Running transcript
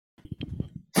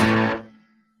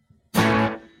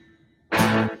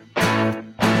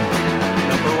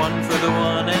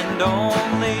and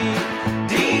only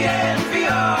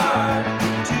DNVR.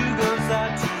 Two goes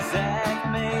out to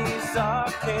Zach Mace,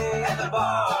 RK at the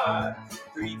bar.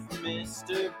 Three for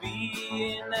Mr. B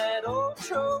in that old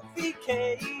trophy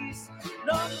case.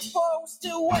 Number four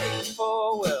still waiting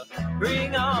for, well,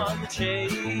 bring on the chase.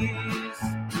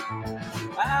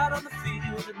 Out on the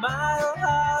field at Mile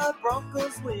High,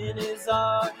 Broncos win is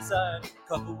our desire.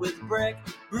 Coupled with Breck,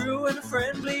 Brew and a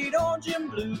friend, bleed orange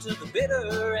and blue to the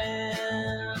bitter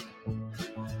end.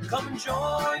 Come and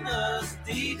join us,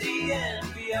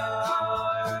 DNVR.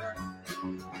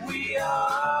 We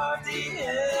are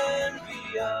DNVR.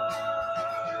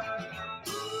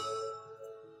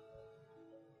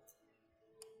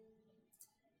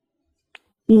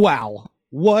 Wow,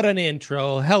 what an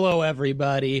intro. Hello,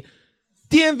 everybody.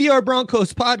 DNVR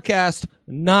Broncos podcast,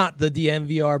 not the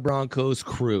DNVR Broncos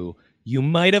crew. You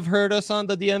might have heard us on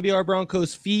the DNVR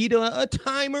Broncos feed a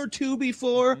time or two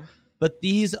before, but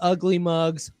these ugly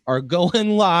mugs are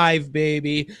going live,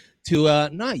 baby, to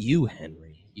not you,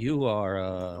 Henry. You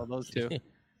are those two.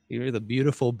 You're the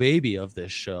beautiful baby of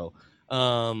this show.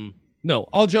 No,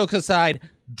 all jokes aside,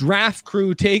 draft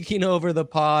crew taking over the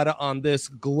pod on this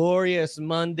glorious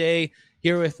Monday.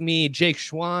 Here with me, Jake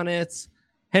Schwanitz,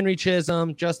 Henry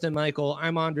Chisholm, Justin Michael.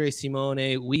 I'm Andre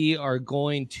Simone. We are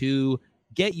going to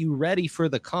get you ready for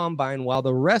the combine while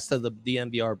the rest of the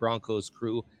DNVR Broncos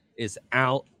crew is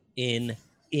out in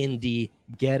Indy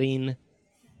getting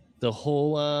the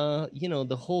whole,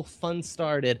 the whole fun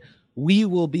started. We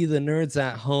will be the nerds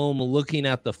at home looking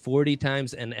at the 40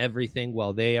 times and everything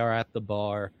while they are at the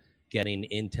bar getting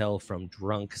intel from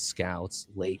drunk scouts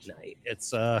late night.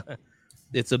 It's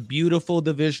a beautiful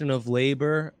division of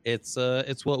labor. It's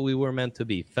what we were meant to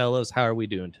be. Fellas, how are we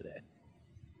doing today?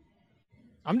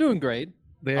 I'm doing great.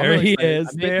 There he is.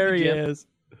 There he is.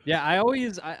 Yeah,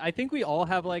 I think we all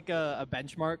have like a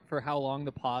benchmark for how long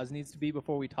the pause needs to be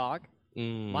before we talk.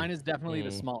 Mine is definitely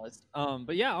the smallest.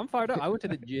 But yeah, I'm fired up. I went to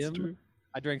the gym.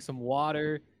 I drank some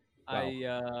water.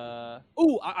 Wow.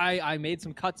 I made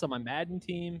some cuts on my Madden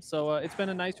team. So it's been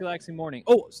a nice, relaxing morning.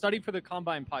 Oh, studied for the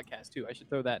Combine podcast too. I should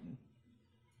throw that in.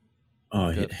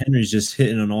 Oh, Henry's just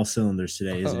hitting on all cylinders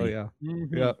today, isn't he? Yeah.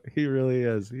 Mm-hmm. Yeah, he really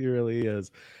is. He really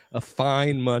is. A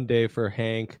fine Monday for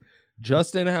Hank.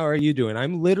 Justin, how are you doing?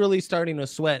 I'm literally starting to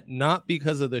sweat, not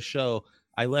because of the show.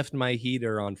 I left my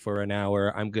heater on for an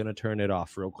hour. I'm going to turn it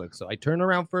off real quick. So I turn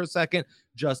around for a second.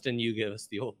 Justin, you give us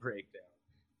the old breakdown.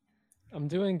 I'm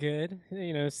doing good.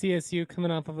 You know, CSU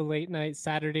coming off of a late night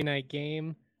Saturday night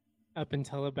game up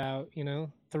until about,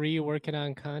 3 working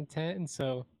on content. And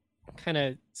so kind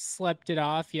of slept it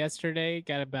off yesterday.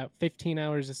 Got about 15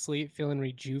 hours of sleep, feeling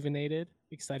rejuvenated,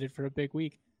 excited for a big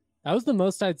week. That was the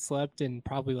most I'd slept in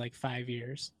probably like 5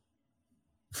 years.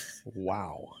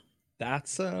 Wow.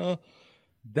 That's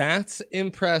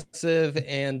impressive.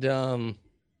 And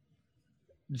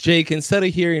Jake, instead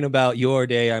of hearing about your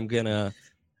day, I'm going to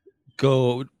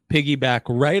go piggyback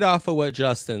right off of what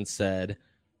Justin said.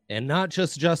 And not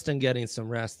just Justin getting some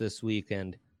rest this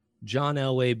weekend, John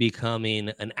Elway becoming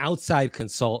an outside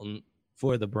consultant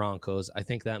for the Broncos. I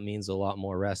think that means a lot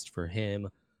more rest for him,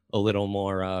 a little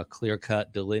more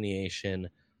clear-cut delineation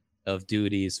of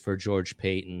duties for George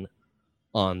Payton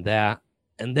on that.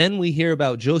 And then we hear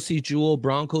about Josie Jewell,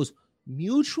 Broncos'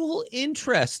 mutual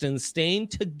interest in staying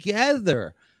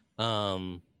together.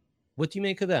 What do you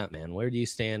make of that, man? Where do you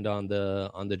stand on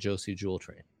the Josie Jewell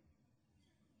train?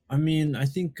 I mean, I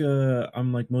think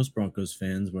I'm like most Broncos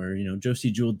fans where,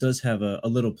 Josie Jewell does have a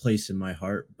little place in my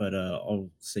heart, but I'll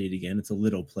say it again. It's a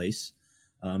little place.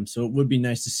 So it would be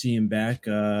nice to see him back.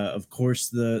 Of course,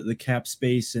 the cap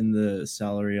space and the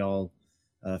salary all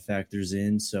factors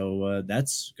in. So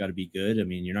that's got to be good. I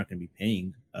mean, you're not going to be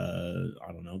paying,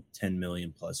 $10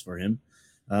 million plus for him.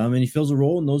 And he fills a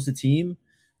role and knows the team.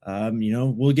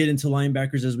 We'll get into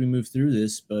linebackers as we move through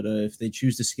this, but if they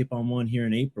choose to skip on one here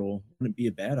in April, wouldn't it be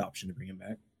a bad option to bring him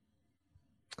back?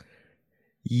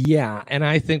 Yeah, and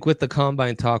I think with the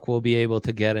combine talk, we'll be able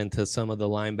to get into some of the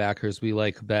linebackers we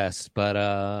like best.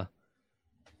 But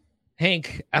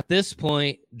Hank, at this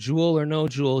point, Jewell or no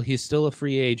Jewell, he's still a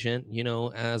free agent.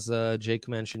 As Jake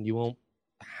mentioned, you won't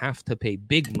have to pay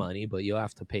big money, but you'll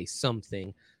have to pay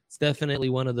something. It's definitely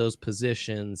one of those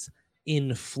positions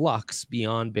in flux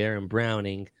beyond Baron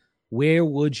Browning. Where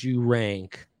would you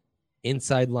rank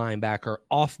inside linebacker,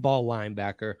 off-ball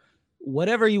linebacker,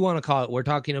 whatever you want to call it? We're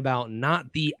talking about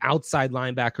not the outside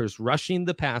linebackers rushing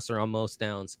the passer on most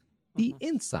downs, the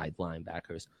inside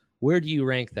linebackers. Where do you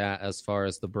rank that as far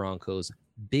as the Broncos'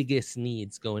 biggest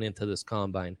needs going into this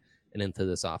combine and into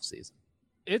this offseason?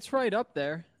 It's right up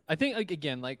there. I think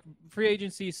again, like free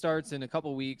agency starts in a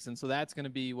couple weeks, and so that's going to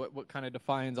be what kind of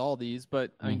defines all these.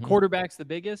 But I mean, quarterback's the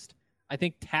biggest. I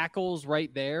think tackles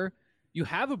right there. You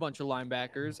have a bunch of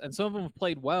linebackers, and some of them have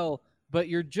played well, but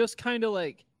you're just kind of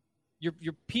like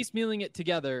you're piecemealing it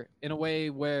together in a way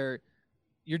where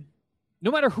you're no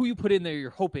matter who you put in there,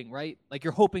 you're hoping, right? Like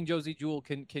you're hoping Josie Jewell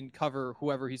can cover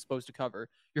whoever he's supposed to cover.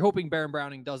 You're hoping Baron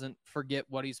Browning doesn't forget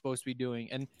what he's supposed to be doing,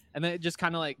 and then it just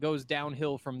kind of like goes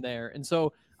downhill from there. And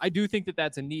so I do think that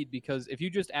that's a need, because if you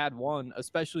just add one,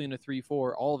 especially in a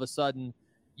 3-4, all of a sudden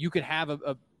you could have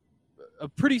a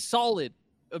pretty solid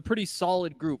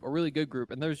group, a really good group.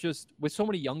 And there's just, with so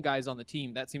many young guys on the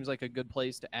team, that seems like a good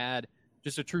place to add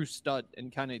just a true stud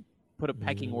and kind of put a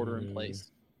pecking order in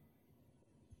place.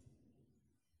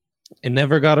 It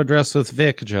never got addressed with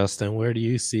Vic, Justin. Where do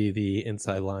you see the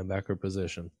inside linebacker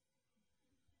position?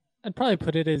 I'd probably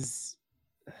put it as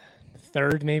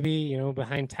third, maybe,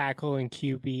 behind tackle and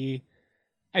QB.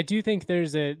 I do think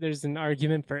there's an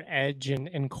argument for edge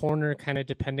and corner, kind of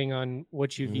depending on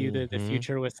what you view the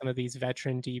future with some of these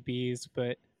veteran DBs.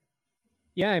 But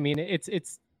yeah, I mean,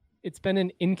 it's been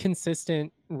an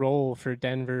inconsistent role for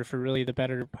Denver for really the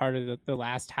better part of the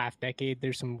last half decade.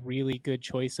 There's some really good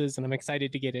choices, and I'm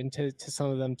excited to get into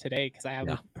some of them today because I have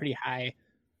them pretty high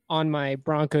on my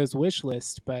Broncos wish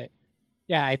list. But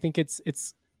yeah, I think it's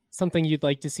something you'd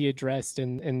like to see addressed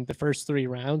in the first 3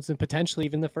 rounds, and potentially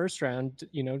even the first round,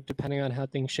 depending on how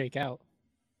things shake out.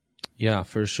 Yeah,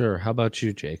 for sure. How about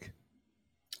you, Jake?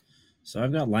 So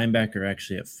I've got linebacker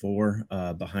actually at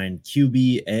 4, behind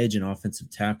QB, edge, and offensive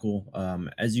tackle.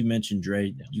 As you mentioned,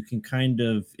 Dre, you can kind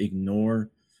of ignore,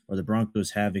 or the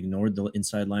Broncos have ignored, the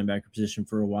inside linebacker position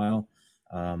for a while.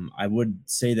 I would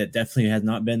say that definitely has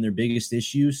not been their biggest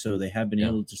issue, so they have been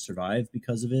able to survive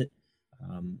because of it.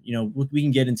 We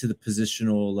can get into the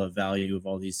positional value of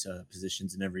all these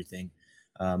positions and everything.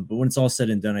 But when it's all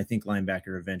said and done, I think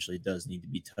linebacker eventually does need to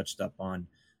be touched up on.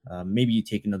 Maybe you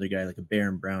take another guy like a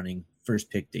Baron Browning,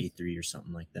 first pick day 3 or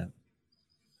something like that.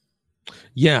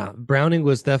 Yeah, Browning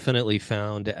was definitely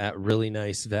found at really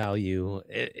nice value.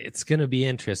 It's going to be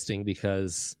interesting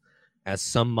because, as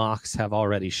some mocks have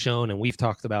already shown, and we've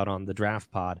talked about on the draft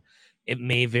pod, it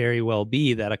may very well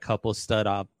be that a couple stud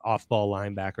off-ball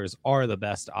linebackers are the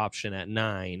best option at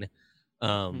 9.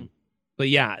 But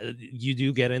yeah, you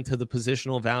do get into the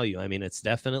positional value. I mean, it's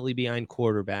definitely behind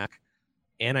quarterback,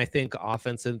 and I think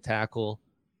offensive tackle,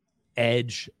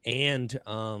 edge, and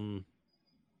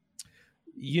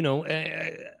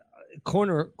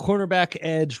cornerback,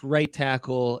 edge, right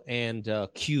tackle, and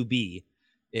QB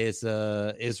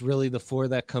is really the 4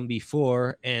 that come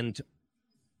before. And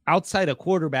outside of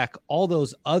quarterback, all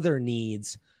those other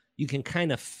needs, you can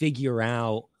kind of figure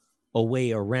out a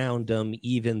way around them,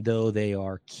 even though they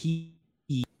are key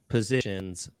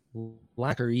positions,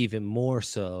 or even more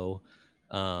so.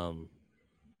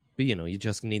 But, you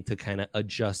just need to kind of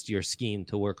adjust your scheme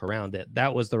to work around it.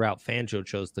 That was the route Fangio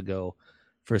chose to go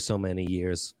for so many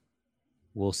years.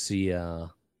 We'll see.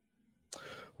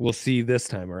 We'll see this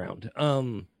time around.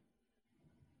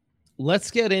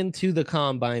 Let's get into the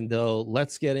combine, though.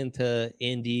 Let's get into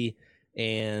Indy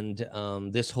and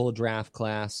this whole draft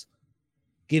class.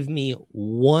 Give me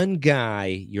one guy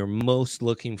you're most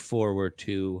looking forward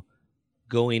to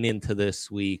going into this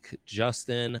week.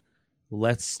 Justin,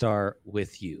 let's start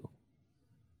with you.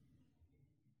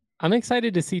 I'm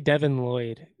excited to see Devin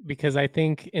Lloyd because I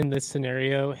think in this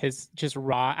scenario, his just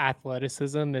raw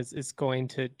athleticism is going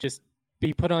to just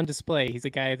be put on display. He's a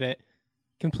guy that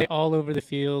can play all over the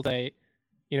field.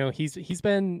 He's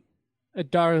been a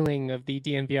darling of the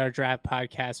DNVR Draft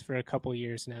podcast for a couple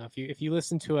years now. If you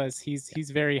listen to us, he's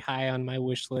very high on my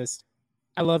wish list.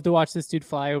 I love to watch this dude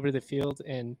fly over the field,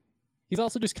 and he's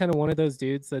also just kind of one of those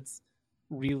dudes that's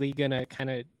really gonna kind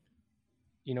of,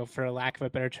 for a lack of a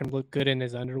better term, look good in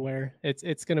his underwear.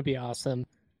 It's gonna be awesome.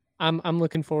 I'm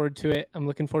looking forward to it. I'm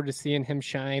looking forward to seeing him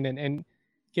shine and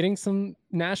getting some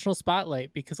national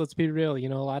spotlight, because let's be real, a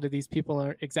lot of these people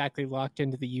aren't exactly locked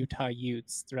into the Utah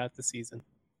Utes throughout the season.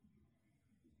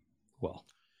 Well,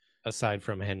 aside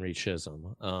from Henry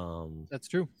Chisholm, that's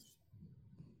true.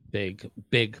 Big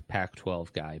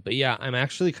Pac-12 guy. But yeah, I'm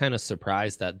actually kind of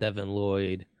surprised that Devin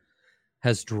Lloyd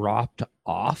has dropped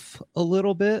off a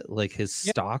little bit. Like his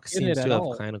stock seems to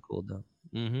have kind of cooled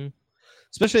down.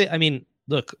 Especially, I mean,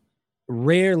 look,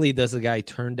 rarely does a guy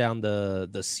turn down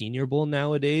the Senior Bowl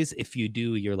nowadays. If you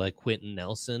do, you're like Quentin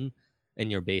Nelson,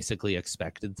 and you're basically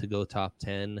expected to go top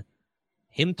 10.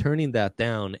 Him turning that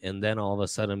down and then all of a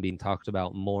sudden being talked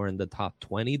about more in the top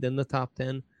 20 than the top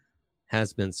 10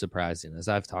 has been surprising. As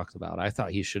I've talked about, I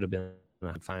thought he should have been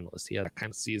a finalist. He had that kind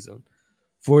of season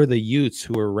for the Utes,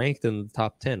 who are ranked in the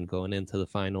top 10 going into the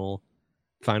final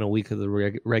week of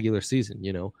the regular season,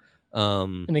 you know.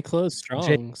 And they closed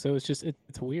strong, so it's just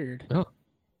it's weird. Oh,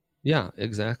 yeah,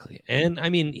 exactly. And I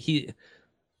mean,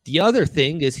 the other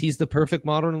thing is he's the perfect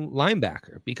modern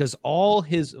linebacker, because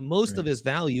most of his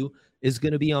value is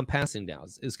going to be on passing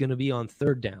downs, is going to be on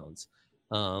third downs,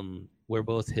 where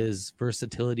both his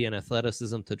versatility and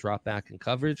athleticism to drop back in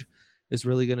coverage is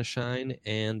really going to shine,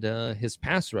 and his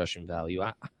pass rushing value.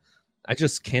 I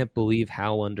just can't believe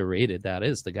how underrated that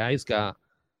is. The guy's got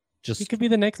he could be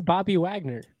the next Bobby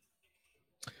Wagner,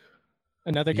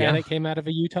 another guy that came out of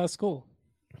a Utah school.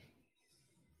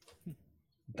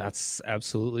 That's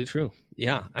absolutely true.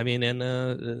 Yeah, I mean, and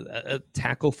a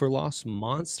tackle for loss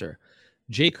monster.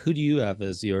 Jake, who do you have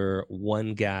as your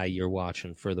one guy you're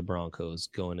watching for the Broncos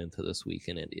going into this week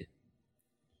in Indy?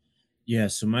 Yeah,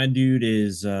 so my dude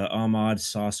is Ahmad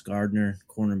Sauce Gardner,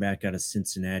 cornerback out of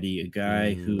Cincinnati, a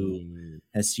guy who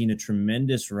has seen a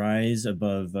tremendous rise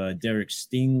above Derek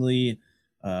Stingley,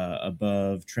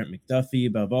 above Trent McDuffie,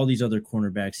 above all these other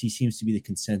cornerbacks. He seems to be the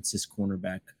consensus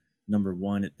cornerback number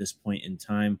one at this point in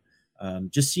time.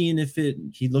 Just seeing if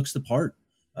he looks the part.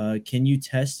 Can you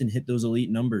test and hit those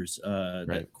elite numbers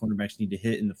that cornerbacks need to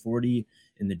hit in the 40,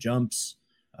 in the jumps?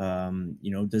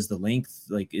 Does the length,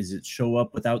 is it show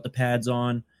up without the pads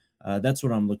on? That's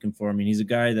what I'm looking for. I mean, he's a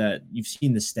guy that you've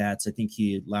seen the stats. I think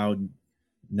he allowed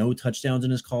no touchdowns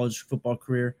in his college football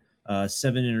career, 3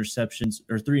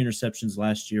 interceptions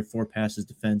last year, 4 passes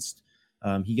defensed.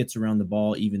 He gets around the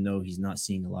ball, even though he's not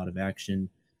seeing a lot of action.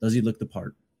 Does he look the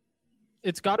part?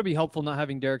 It's got to be helpful not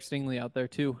having Derek Stingley out there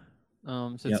too,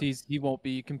 since he won't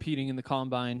be competing in the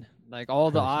combine. Like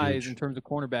all the eyes in terms of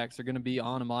cornerbacks are going to be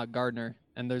on Ahmad Gardner,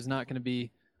 and there's not going to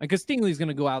be because Stingley's going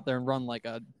to go out there and run like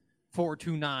a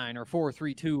 4.29 or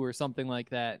 4.32 or something like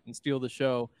that and steal the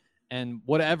show. And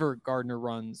whatever Gardner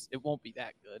runs, it won't be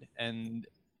that good. And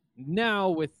now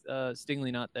with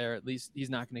Stingley not there, at least he's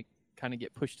not going to kind of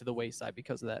get pushed to the wayside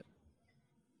because of that.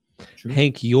 True.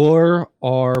 Hank, you're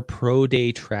our pro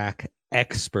day track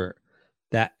expert.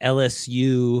 That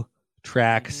LSU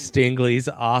track Stingley's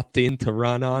opting to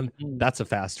run on, that's a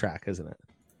fast track, isn't it?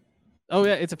 Oh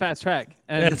yeah, it's a fast track.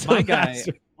 And my guy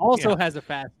also has a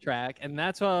fast track, and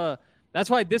that's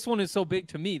why this one is so big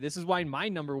to me. This is why my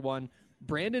number one,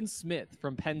 Brandon Smith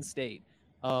from Penn State,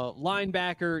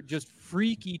 linebacker, just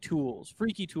freaky tools,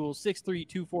 6'3",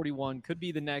 241, could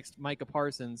be the next Micah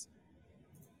Parsons.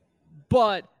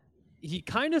 But he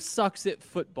kind of sucks at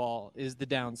football is the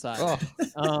downside.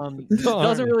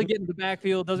 Doesn't really get into the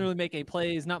backfield, doesn't really make any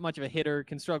plays, not much of a hitter,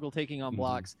 can struggle taking on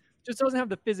blocks. Just doesn't have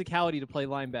the physicality to play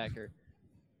linebacker.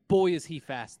 Boy, is he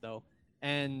fast, though.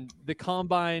 And the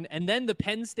combine, and then the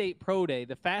Penn State Pro Day,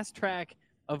 the fast track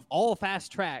of all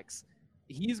fast tracks,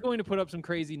 he's going to put up some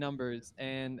crazy numbers.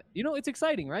 And, it's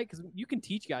exciting, right? Because you can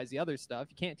teach guys the other stuff.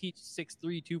 You can't teach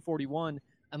 6'3", 241.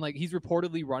 And he's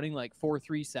reportedly running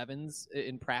 4.37s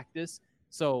in practice.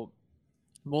 So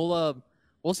we'll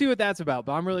see what that's about.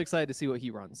 But I'm really excited to see what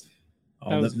he runs.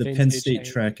 Oh, the Penn State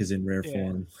track is in rare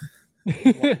form.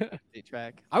 State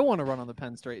track. I want to run on the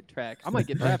Penn State track. I might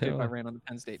get drafted if I ran on the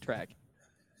Penn State track.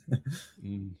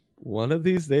 One of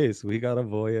these days we got to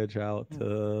voyage out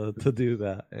to do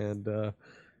that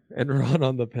and run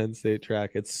on the Penn State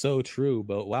track. It's so true.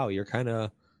 But wow, you're kind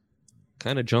of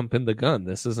jumping the gun.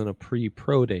 This isn't a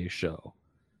pre-pro day show.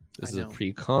 This is a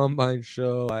pre-combine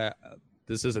show.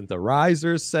 This isn't the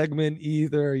risers segment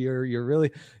either.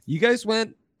 You guys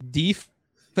went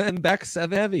defense back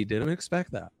 7 heavy. Didn't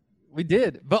expect that. We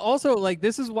did. But also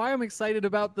this is why I'm excited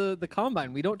about the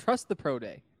combine. We don't trust the pro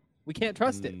day. We can't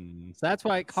trust it. So that's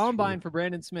why combine for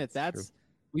Brandon Smith.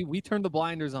 We turned the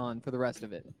blinders on for the rest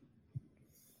of it.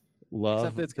 Love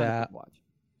Except it's that. kind of fun to watch.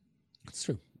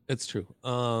 It's true.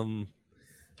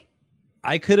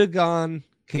 I could have gone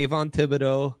Kayvon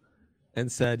Thibodeau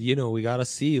and said, we got to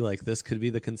see, this could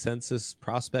be the consensus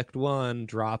prospect one,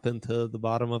 drop into the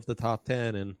bottom of the top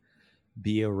 10 and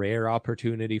be a rare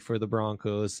opportunity for the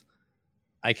Broncos.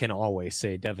 I can always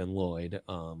say Devin Lloyd.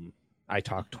 I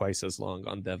talked twice as long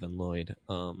on Devin Lloyd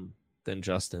than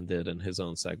Justin did in his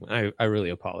own segment. I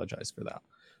really apologize for that.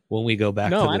 When we go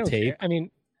back to the tape. Care. I mean,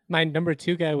 my number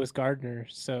 2 guy was Gardner,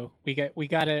 so we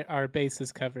got our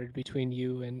bases covered between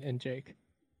you and Jake.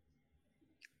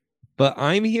 But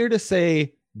I'm here to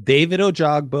say David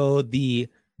Ojagbo, the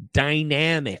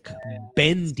dynamic,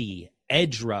 bendy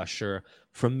edge rusher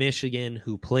from Michigan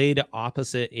who played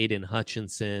opposite Aiden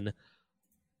Hutchinson.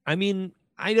 I mean,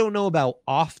 I don't know about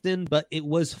often, but it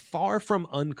was far from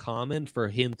uncommon for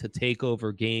him to take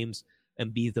over games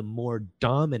and be the more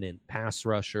dominant pass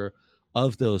rusher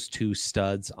of those two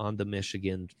studs on the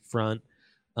Michigan front.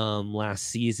 last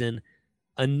season.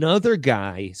 Another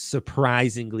guy,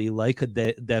 surprisingly, like a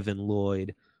Devin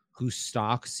Lloyd, whose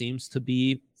stock seems to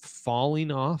be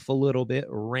falling off a little bit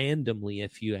randomly,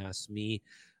 if you ask me.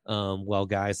 While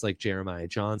guys like Jeremiah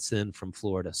Johnson from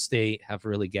Florida State have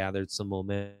really gathered some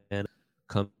momentum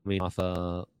coming off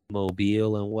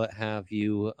Mobile and what have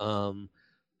you.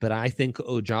 But I think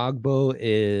Ojogbo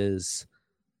is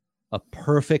a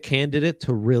perfect candidate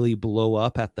to really blow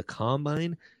up at the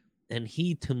combine. And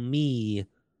he, to me,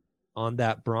 on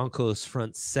that Broncos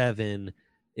front seven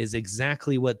is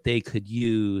exactly what they could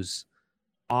use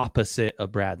opposite a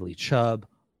Bradley Chubb,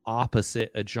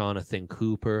 opposite a Jonathan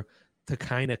Cooper, to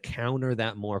kind of counter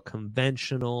that more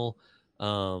conventional,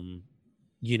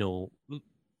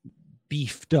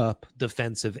 beefed up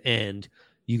defensive end.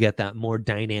 You get that more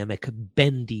dynamic,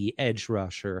 bendy edge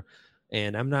rusher.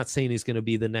 And I'm not saying he's going to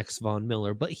be the next Von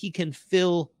Miller, but he can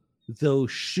fill those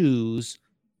shoes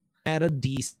at a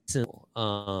decent.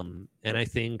 And I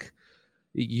think,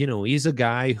 he's a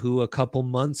guy who a couple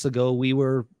months ago we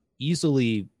were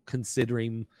easily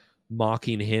considering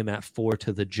mocking him at 4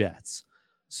 to the Jets.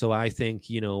 So I think,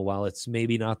 while it's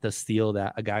maybe not the steal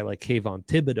that a guy like Kayvon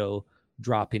Thibodeau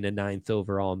dropping a 9th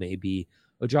overall may be,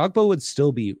 Ojogbo would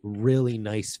still be really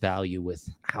nice value with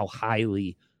how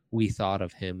highly we thought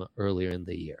of him earlier in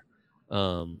the year.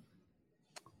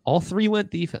 All three went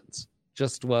defense.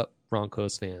 Just what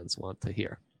Broncos fans want to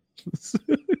hear.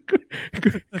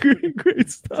 great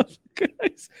stuff,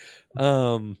 guys.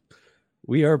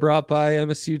 We are brought by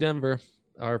MSU Denver,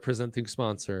 our presenting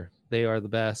sponsor. They are the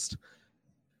best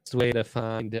way to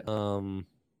find,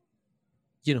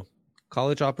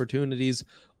 college opportunities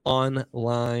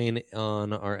online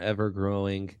on our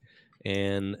ever-growing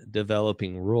and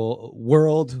developing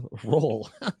world role.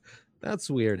 That's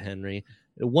weird, Henry.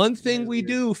 One thing we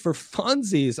do for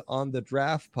funsies on the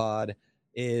draft pod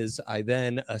is I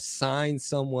then assign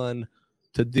someone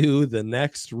to do the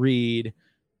next read.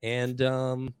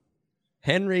 And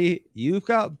Henry, you've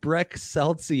got Breck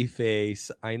Seltzy face.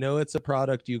 I know it's a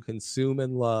product you consume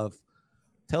and love.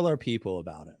 Tell our people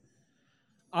about it.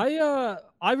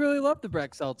 I really love the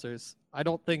Breck seltzers. I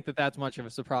don't think that that's much of a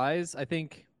surprise. I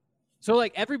think so.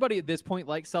 Like everybody at this point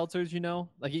likes seltzers,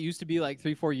 like it used to be like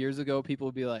 3-4 years ago. People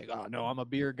would be like, "Oh no, I'm a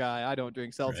beer guy. I don't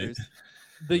drink seltzers."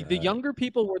 Right. The younger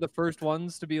people were the first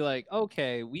ones to be like,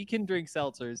 "Okay, we can drink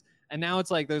seltzers." And now it's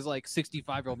like there's like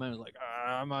 65-year-old men who's like,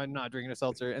 "I'm not drinking a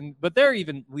seltzer," but they're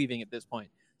even leaving at this point.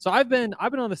 So I've been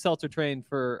on the seltzer train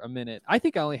for a minute. I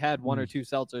think I only had 1 or 2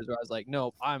 seltzers where I was like,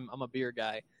 "Nope, I'm a beer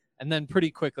guy." And then pretty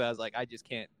quickly I was like, I just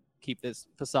can't keep this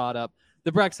facade up.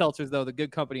 The Breck seltzers, though, the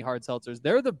Good Company hard seltzers,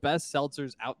 they're the best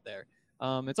seltzers out there.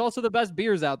 It's also the best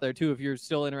beers out there too, if you're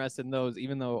still interested in those.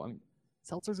 Even though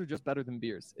seltzers are just better than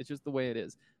beers. It's just the way it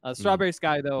is. Strawberry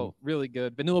Sky, though, really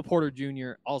good. Vanilla Porter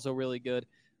Jr., also really good.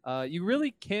 You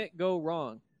really can't go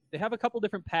wrong. They have a couple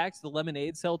different packs. The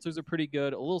lemonade seltzers are pretty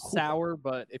good. A little sour,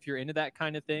 but if you're into that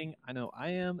kind of thing, I know I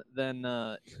am, then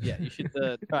you should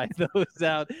try those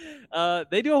out.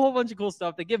 They do a whole bunch of cool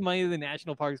stuff. They give money to the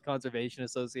National Parks Conservation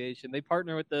Association. They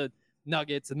partner with the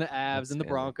Nuggets and the Avs and the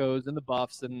Broncos and the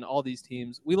Buffs and all these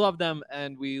teams. We love them,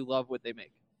 and we love what they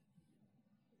make.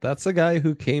 That's a guy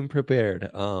who came prepared.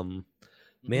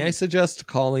 May I suggest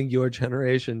calling your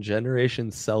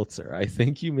Generation Seltzer? I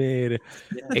think you made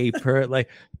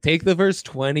take the first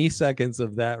 20 seconds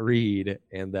of that read,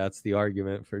 and that's the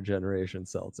argument for Generation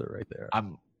Seltzer right there.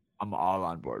 I'm all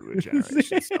on board with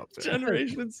Generation Seltzer.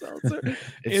 Generation Seltzer.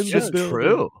 It's just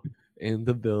true. In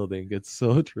the building. It's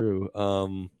so true.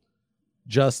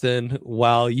 Justin,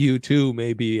 while you too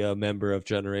may be a member of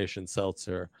Generation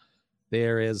Seltzer,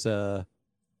 there is a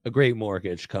great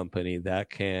mortgage company that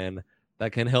can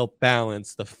help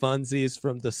balance the funsies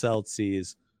from the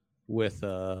Celtics with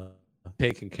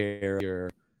taking care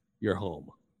of your home.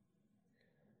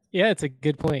 Yeah, it's a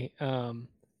good point. The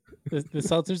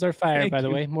seltzers are fire, by the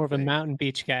way. More of a mountain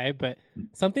beach guy, but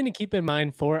something to keep in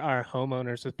mind for our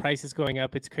homeowners. With prices going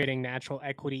up, it's creating natural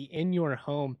equity in your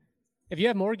home. If you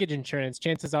have mortgage insurance,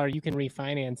 chances are you can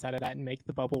refinance out of that and make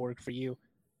the bubble work for you.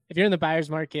 If you're in the buyer's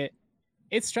market,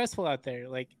 it's stressful out there.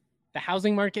 Like the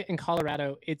housing market in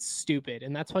Colorado, it's stupid.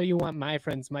 And that's why you want my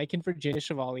friends, Mike and Virginia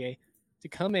Chevalier, to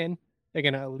come in. They're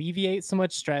going to alleviate so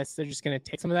much stress. They're just going to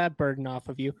take some of that burden off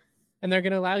of you. And they're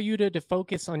going to allow you to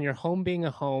focus on your home being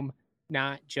a home,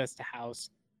 not just a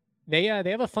house. They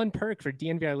have a fun perk for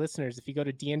DNVR listeners. If you go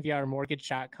to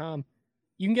dnvrmortgage.com,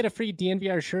 you can get a free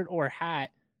DNVR shirt or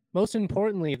hat. Most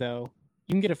importantly, though,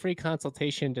 you can get a free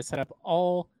consultation to set up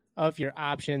all of your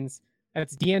options.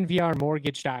 That's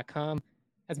dnvrmortgage.com.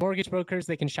 As mortgage brokers,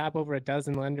 they can shop over a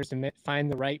dozen lenders and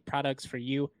find the right products for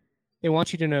you. They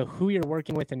want you to know who you're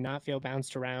working with and not feel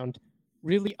bounced around.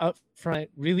 Really upfront,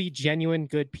 really genuine,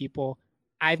 good people.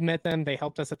 I've met them. They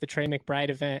helped us at the Trey McBride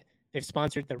event. They've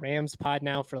sponsored the Rams pod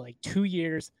now for like 2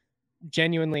 years.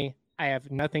 Genuinely, I have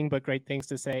nothing but great things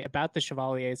to say about the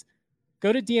Chevaliers.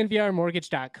 Go to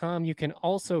dnvrmortgage.com. You can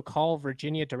also call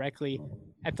Virginia directly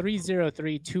at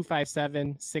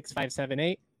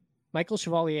 303-257-6578. Michael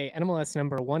Chevalier, NMLS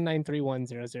number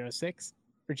 1931006.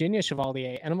 Virginia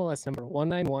Chevalier, NMLS number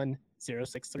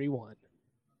 1910631.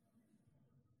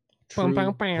 True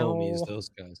homies, those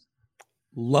guys.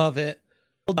 Love it.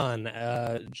 Well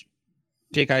done.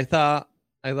 Jake, I thought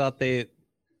they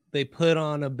put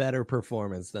on a better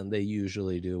performance than they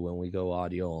usually do when we go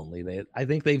audio only. I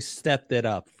think they've stepped it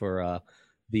up for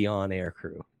the on-air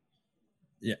crew.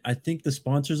 Yeah, I think the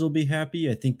sponsors will be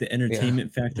happy. I think the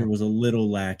entertainment factor was a little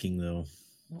lacking, though.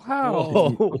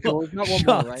 Wow.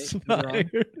 Shots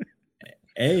fired.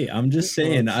 Hey, I'm just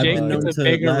saying. I've Jake been known gets to a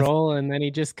bigger laugh. role, and then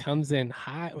he just comes in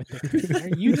hot with the. Are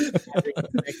you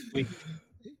next week?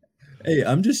 Hey,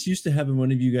 I'm just used to having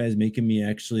one of you guys making me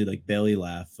actually like belly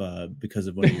laugh because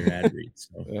of one of your ad reads.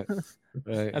 So.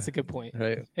 Right. That's a good point.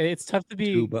 Right. It's tough to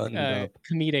be Too buttoned up.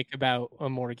 comedic about a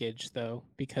mortgage, though,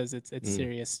 because it's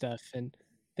serious stuff, and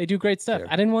they do great stuff.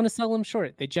 Fair. I didn't want to sell them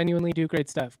short. They genuinely do great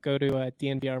stuff. Go to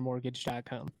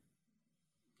dnvrmortgage.com.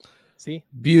 See?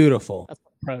 Beautiful. That's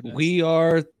what pro does. We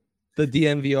are the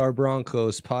DNVR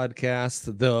Broncos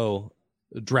podcast, though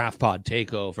Draft Pod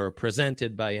Takeover,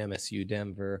 presented by MSU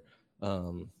Denver.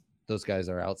 Those guys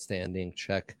are outstanding.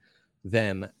 Check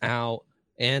them out.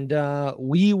 And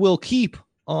we will keep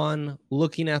on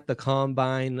looking at the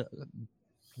combine,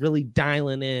 really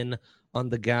dialing in on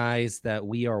the guys that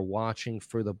we are watching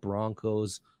for the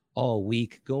Broncos all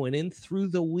week, going in through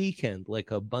the weekend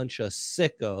like a bunch of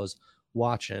sickos,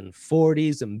 watching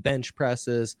 40s and bench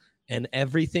presses and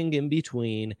everything in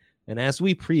between. And as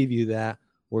we preview that,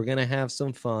 we're going to have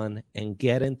some fun and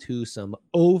get into some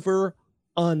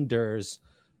over-unders.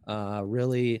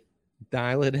 Really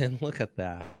dial it in. Look at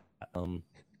that.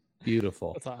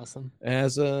 Beautiful. That's awesome.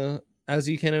 As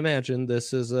you can imagine,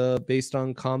 this is based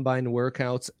on combine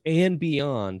workouts and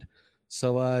beyond.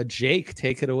 So Jake,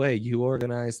 take it away. You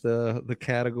organize the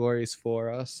categories for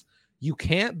us. You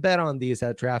can't bet on these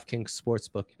at DraftKings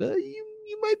Sportsbook.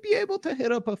 You might be able to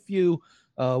hit up a few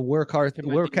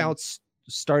workouts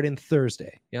starting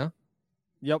Thursday. Yeah.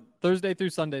 Yep. Thursday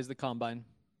through Sunday is the combine.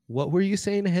 What were you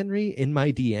saying, Henry? In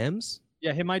my DMs?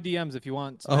 Yeah, hit my DMs if you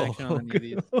want some action on any of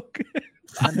these. Okay.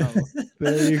 I know.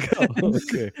 There you go.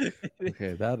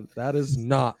 Okay. That is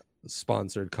not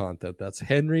sponsored content. That's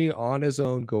Henry on his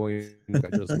own going. I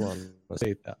just want to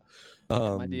say that.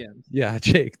 My DMs. Yeah,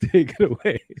 Jake, take it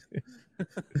away.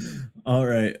 All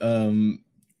right.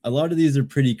 A lot of these are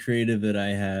pretty creative that I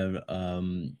have.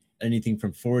 Anything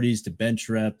from 40s to bench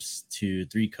reps to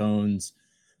 3 cones.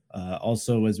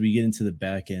 Also, as we get into the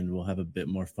back end, we'll have a bit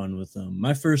more fun with them.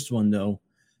 My first one, though,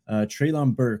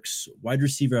 Treylon Burks, wide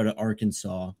receiver out of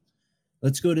Arkansas.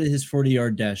 Let's go to his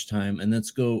 40-yard dash time, and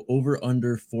let's go over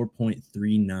under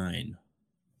 4.39.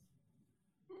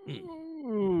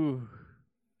 Ooh.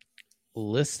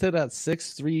 Listed at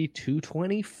 6'3",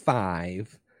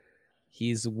 225.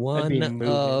 He's one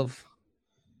of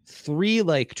 3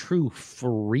 like true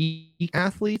free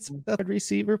athletes at the wide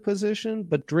receiver position,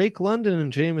 but Drake London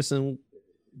and Jamison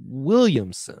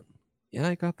Williamson. Yeah,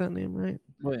 I got that name right.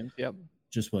 Williams, yep.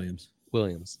 Just Williams.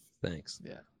 Thanks.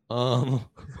 Yeah.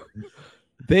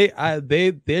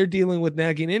 They're dealing with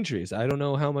nagging injuries. I don't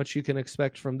know how much you can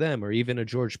expect from them, or even a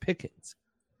George Pickens,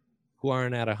 who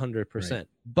aren't at 100%. Right.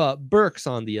 But Burks,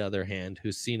 on the other hand,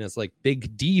 who's seen as like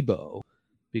Big Debo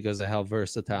because of how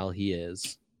versatile he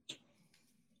is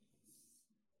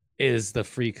the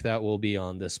freak that will be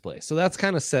on display. So that's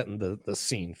kind of setting the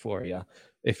scene for you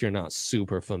if you're not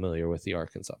super familiar with the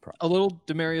Arkansas product. A little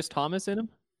Demaryius Thomas in him?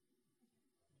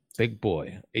 Big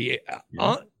boy. Yeah.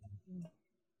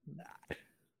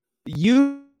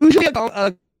 Usually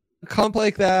a comp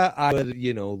like that, I would,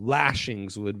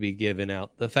 lashings would be given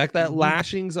out. The fact that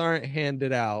lashings aren't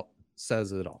handed out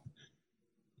says it all.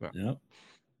 Right. Yep.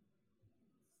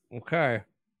 Okay.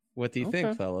 What do you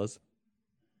think, fellas?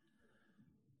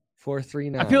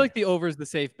 4-3-9. I feel like the over is the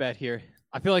safe bet here.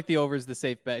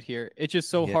 It's just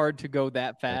so hard to go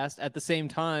that fast. At the same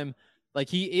time, like,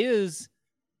 he is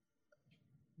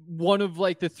one of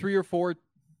like the 3 or 4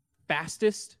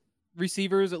 fastest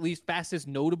receivers, at least fastest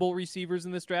notable receivers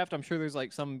in this draft. I'm sure there's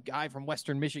like some guy from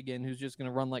Western Michigan who's just going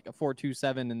to run like a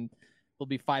 4.27 and he'll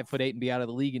be 5'8" and be out of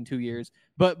the league in 2 years.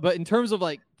 But in terms of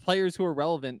like players who are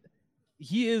relevant,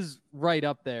 he is right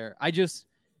up there.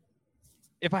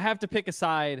 If I have to pick a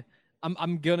side,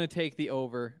 I'm gonna take the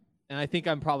over, and I think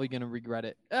I'm probably going to regret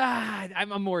it.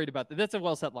 I'm worried about that. That's a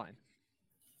well set line.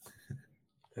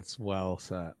 It's well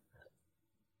set.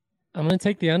 I'm going to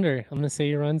take the under. I'm going to say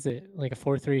he runs it like a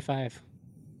 4.35.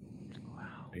 Wow.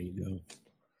 There you go.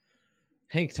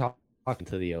 Hank talking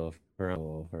to the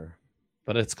over,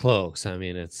 but it's close. I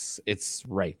mean, it's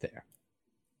right there.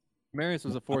 Marius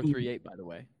was a 4.38, by the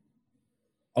way.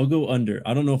 I'll go under.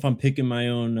 I don't know if I'm picking my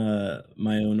own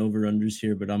over-unders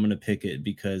here, but I'm going to pick it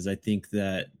because I think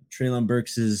that Treylon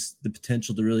Burks is the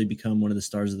potential to really become one of the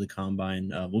stars of the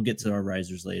combine. We'll get to our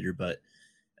risers later, but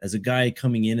as a guy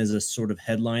coming in as a sort of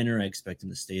headliner, I expect him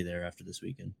to stay there after this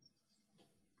weekend.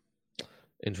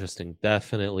 Interesting.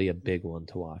 Definitely a big one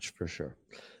to watch for sure.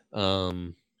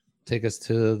 Take us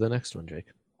to the next one, Jake.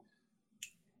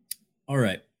 All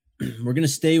right. We're going to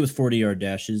stay with 40-yard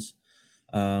dashes.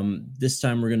 This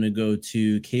time we're going to go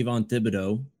to Kayvon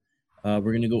Thibodeau.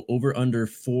 We're going to go over under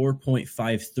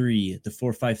 4.53. The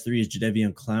 4.53 is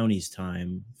Jadeveon Clowney's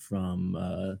time from,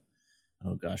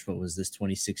 what was this,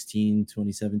 2016,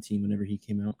 2017, whenever he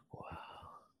came out? Wow.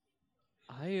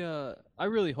 I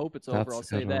really hope it's over. I'll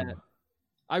say that.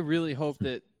 I really hope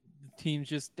that teams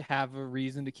just have a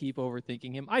reason to keep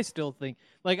overthinking him. I still think,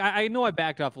 I know I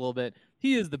backed off a little bit.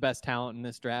 He is the best talent in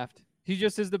this draft. He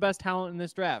just is the best talent in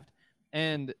this draft.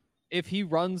 And if he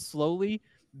runs slowly,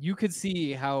 you could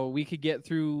see how we could get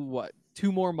through,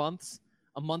 2 more months,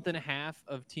 a month and a half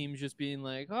of teams just being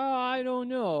like, oh, I don't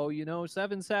know,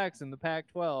 7 sacks in the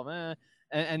Pac-12.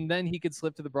 And then he could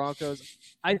slip to the Broncos.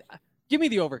 Give me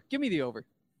the over. Give me the over.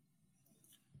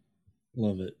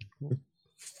 Love it.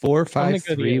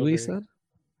 4.53, we said?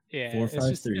 Yeah,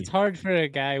 4.53. it's hard for a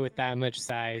guy with that much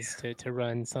size to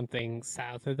run something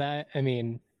south of that. I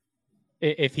mean,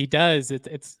 if he does,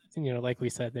 it's like we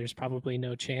said, there's probably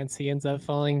no chance he ends up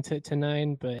falling to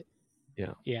 9. But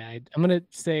yeah, I'm gonna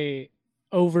say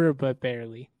over, but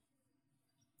barely.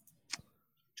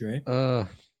 Dre?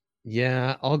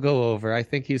 Yeah, I'll go over. I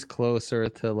think he's closer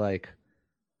to like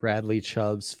Bradley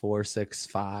Chubb's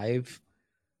 4.65,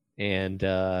 and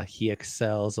he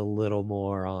excels a little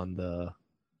more on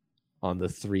the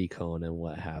 3 cone and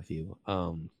what have you.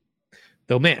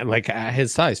 Though, man, like at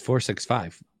his size,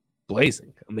 4.65.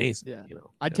 Blazing, amazing. Yeah,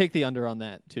 I'd take the under on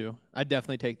that too. I'd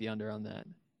definitely take the under on that.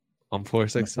 On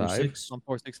 4.65. On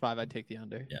 4.65, I'd take the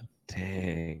under. Yeah.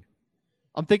 Dang.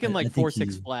 I'm thinking I think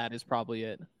 4.6 flat is probably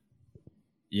it.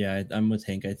 Yeah, I'm with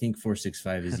Hank. I think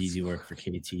 4.65 is easy work for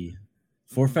KT.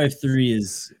 4.53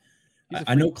 is.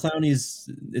 I know Clowney's.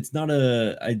 It's not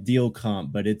a ideal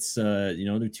comp, but it's they're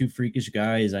 2 freakish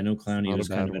guys. I know Clowney was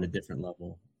kind of at a different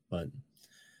level, but.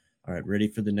 All right, ready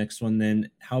for the next one then.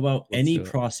 How about any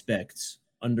prospects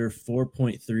under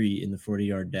 4.3 in the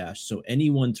 40-yard dash? So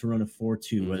anyone to run a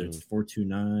 4.2, whether it's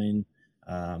 4.29,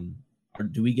 or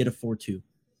do we get a 4.2?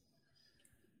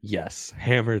 Yes,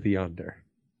 hammer the under.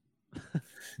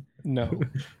 No.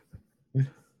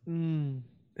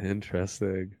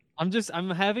 Interesting. I'm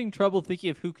having trouble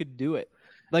thinking of who could do it.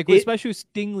 Especially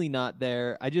with Stingley not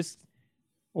there.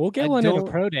 We'll get one at a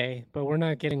pro day, but we're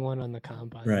not getting one on the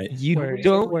combine. Right. You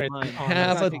don't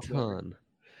have a ton.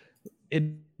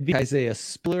 It'd be Isaiah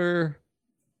Spiller,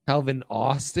 Calvin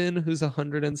Austin, who's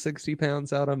 160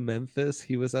 pounds out of Memphis.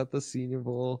 He was at the Senior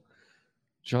Bowl.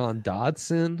 John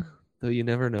Dodson, though you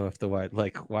never know if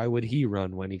why would he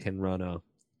run when he can run a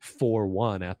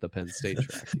 4.1 at the Penn State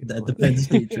track? At the Penn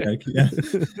State track, yeah.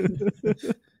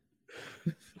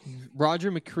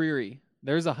 Roger McCreary.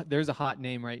 There's a hot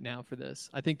name right now for this.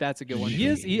 I think that's a good one.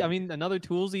 Another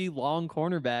toolsy long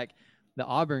cornerback, the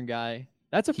Auburn guy.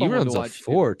 That's a fun one to watch.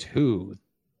 He runs a 4.2.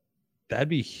 That'd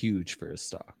be huge for his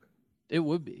stock. It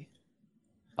would be.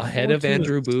 Ahead of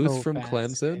Andrew Booth from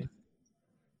Clemson.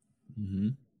 Mm-hmm.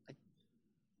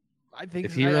 I think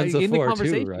if he runs a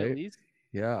 4.2, right?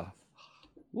 Yeah.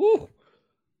 Woo.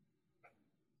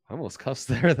 I almost cussed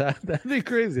there. That'd be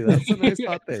crazy. That's a nice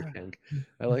hot take, Hank.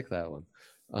 I like that one.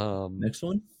 Next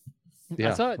one.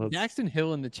 Yeah, I saw Daxton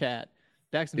Hill in the chat.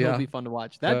 Daxton Hill would be fun to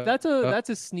watch. That's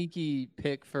a sneaky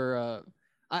pick for.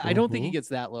 I don't think he gets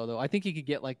that low though. I think he could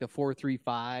get like the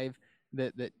 4.35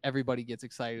 that everybody gets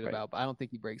excited about, but I don't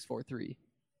think he breaks 4.3.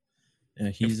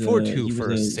 Yeah, he's 4.2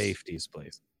 for a safety's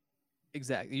place.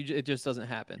 Exactly. It just doesn't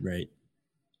happen. Right.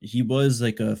 He was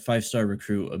like a 5-star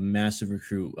recruit, a massive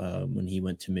recruit when he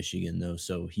went to Michigan, though.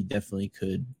 So he definitely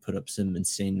could put up some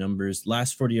insane numbers.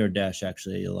 Last 40-yard dash,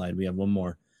 actually, I lied. We have one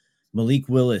more. Malik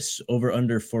Willis, over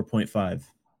under 4.5.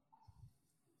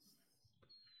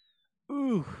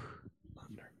 Ooh.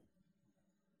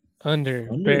 Under.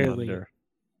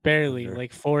 Barely.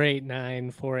 Like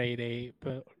 4.89, 4.88,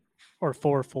 but or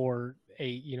 4.48.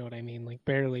 You know what I mean? Like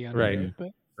barely under. Right.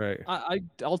 But right.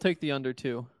 I'll take the under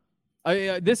too.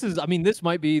 This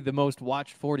might be the most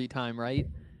watched 40 time, right?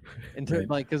 Right.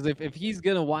 Like, because if he's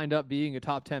gonna wind up being a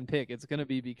top 10 pick, it's gonna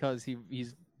be because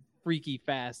he's freaky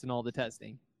fast in all the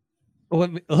testing.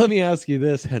 Let me ask you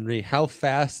this, Henry. How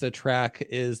fast a track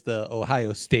is the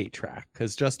Ohio State track?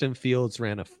 Because Justin Fields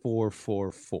ran a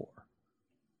 4.44.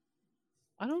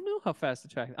 I don't know how fast the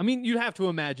track. I mean, you'd have to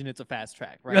imagine it's a fast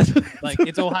track, right? Like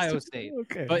it's Ohio State.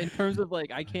 Okay. But in terms of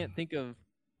like, I can't think of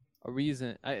a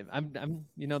reason. I'm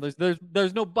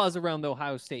there's no buzz around the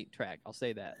Ohio State track. I'll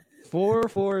say that.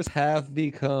 4.4s have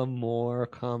become more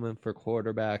common for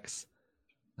quarterbacks.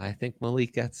 I think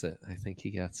Malik gets it. I think he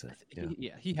gets it.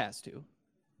 Yeah, He has to.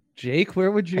 Jake,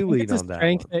 where would you lean on that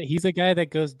one? That he's a guy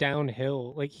that goes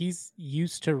downhill. Like he's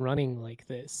used to running like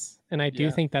this. And I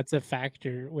do think that's a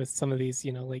factor with some of these,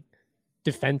 like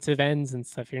defensive ends and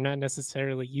stuff. You're not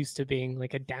necessarily used to being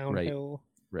like a downhill.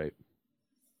 Right.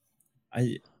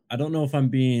 I don't know if I'm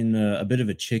being a bit of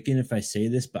a chicken if I say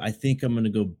this, but I think I'm going to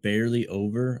go barely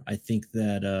over. I think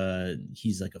that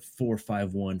he's like a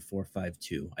 4.51,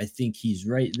 4.52. I think he's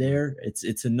right there.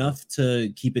 It's enough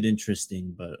to keep it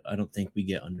interesting, but I don't think we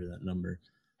get under that number.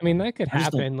 I mean, that could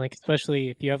happen, like especially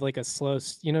if you have like a slow,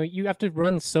 you have to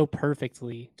run so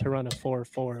perfectly to run a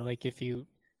 4.4. Like if you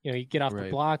get off the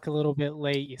block a little bit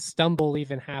late, you stumble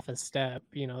even half a step,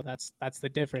 that's the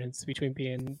difference between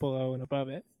being below and above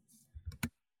it.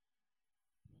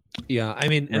 Yeah, I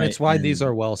mean, and it's why these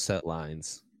are well set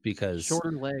lines, because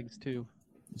shorter legs too.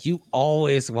 You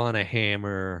always want to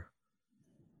hammer.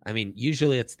 I mean,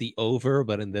 usually it's the over,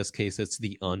 but in this case, it's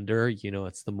the under.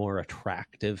 It's the more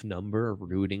attractive number,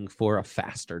 rooting for a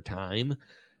faster time.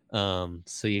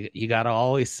 So you got to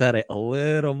always set it a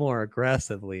little more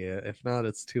aggressively. If not,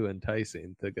 it's too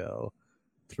enticing to go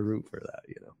to root for that.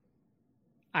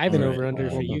 I have an over under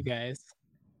for you guys.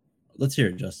 Let's hear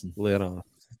it, Justin. Lay off.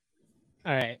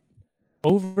 All right.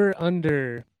 Over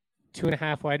under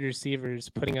 2.5 wide receivers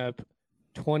putting up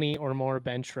 20 or more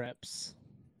bench reps.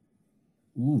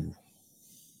 Ooh.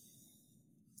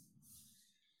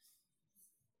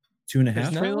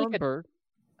 2.5?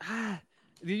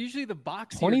 Usually the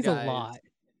box 20's a lot.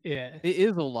 Yeah. It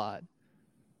is a lot.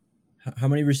 How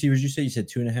many receivers you said? You said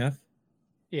 2.5?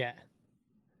 Yeah.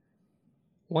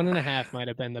 1.5 might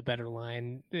have been the better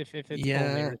line if it's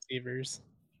only receivers.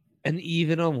 And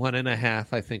even on 1.5,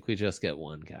 I think we just get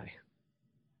one guy.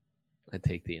 I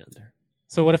take the under.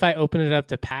 So what if I open it up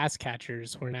to pass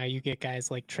catchers, where now you get guys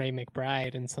like Trey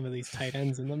McBride and some of these tight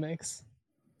ends in the mix?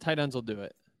 Tight ends will do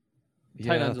it.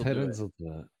 Tight ends will do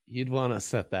it. You'd want to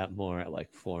set that more at like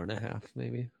 4.5,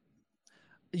 maybe.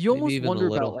 You almost wonder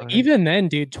about like even then,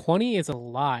 dude. 20 is a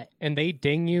lot, and they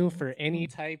ding you for any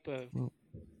type of.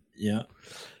 Yeah.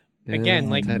 Again,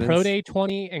 like Pro Day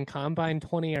 20 and Combine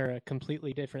 20 are a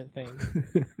completely different thing.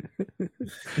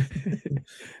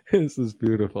 This is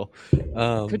beautiful.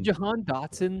 Could Jahan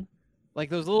Dotson, like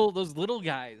those little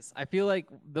guys? I feel like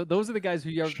those are the guys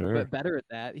who are better at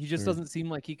that. He just doesn't seem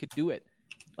like he could do it.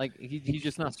 Like he's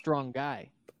just not a strong guy.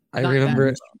 I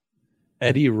remember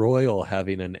Eddie Royal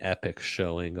having an epic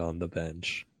showing on the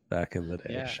bench back in the day.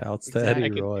 Yeah, Shouts to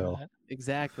Eddie Royal.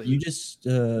 Exactly. You just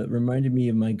reminded me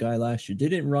of my guy last year.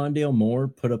 Didn't Rondale Moore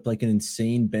put up like an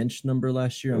insane bench number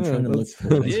last year? I'm trying to look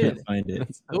for it. I can't find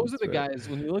it. Those are the guys,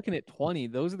 when you're looking at 20,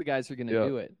 those are the guys who are going to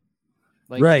do it.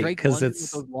 Like right, because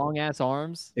it's with those long ass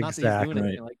arms. Not that he's doing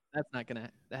anything, like that's not going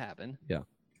to happen. Yeah,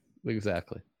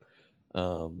 exactly.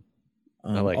 I'll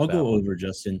go over,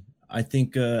 Justin. I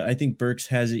think Burks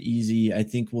has it easy. I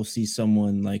think we'll see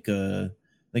someone like a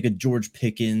George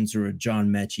Pickens or a John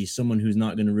Mechie, someone who's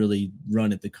not going to really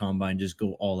run at the combine, just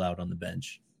go all out on the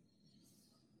bench.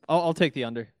 I'll take the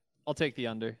under.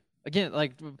 Again,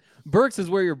 like Burks is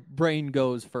where your brain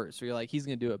goes first. Where you're like, he's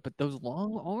going to do it. But those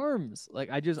long arms, like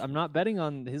I'm not betting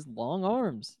on his long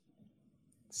arms.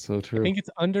 So true. I think it's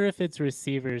under if it's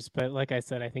receivers, but like I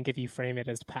said, I think if you frame it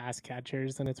as pass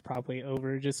catchers, then it's probably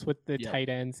over just with the tight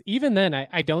ends. Even then,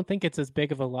 I don't think it's as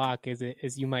big of a lock as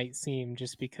you might seem,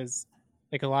 just because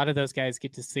like a lot of those guys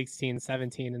get to 16,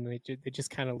 17, and they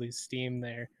just kind of lose steam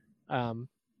there.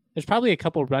 There's probably a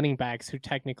couple running backs who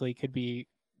technically could be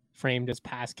framed as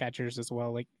pass catchers as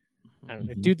well. Like, I don't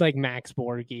know, a dude like Max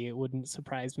Borghi, it wouldn't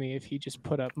surprise me if he just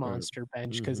put up monster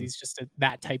bench because he's just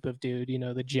that type of dude,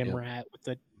 the gym rat with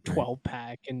the 12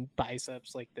 pack and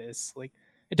biceps like this. Like,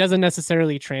 it doesn't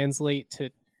necessarily translate to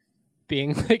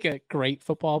being like a great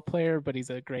football player, but he's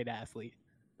a great athlete.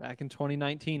 Back in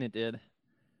 2019, it did.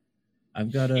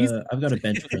 I've got a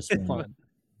bench press one.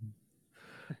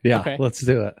 Yeah, okay. Let's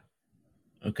do it.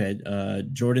 Okay,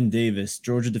 Jordan Davis,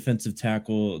 Georgia defensive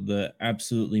tackle, the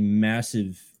absolutely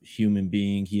massive human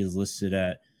being. He is listed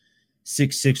at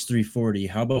 6'6", 340.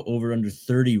 How about over under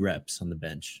 30 reps on the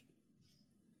bench?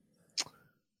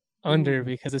 Under,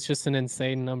 because it's just an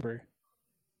insane number.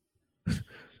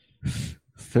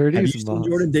 30 Have you is seen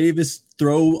Jordan Davis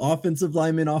throw offensive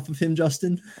linemen off of him,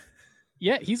 Justin?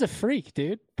 Yeah, he's a freak,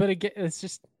 dude. But again, it's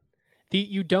just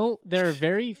there are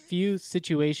very few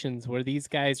situations where these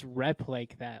guys rep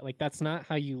like that. Like, that's not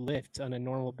how you lift on a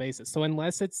normal basis. So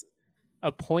unless it's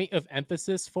a point of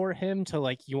emphasis for him to,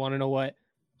 like, you want to know what,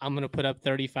 I'm going to put up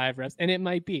 35 reps, and it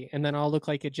might be, and then I'll look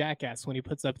like a jackass when he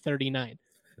puts up 39.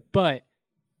 But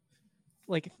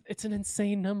like, it's an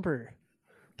insane number.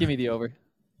 Give me the over.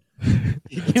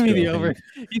 Give me the over.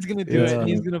 He's gonna do it. And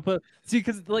he's gonna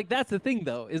because like that's the thing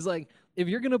though, is like if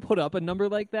you're gonna put up a number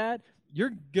like that,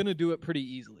 you're gonna do it pretty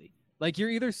easily. Like you're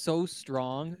either so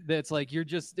strong that it's like you're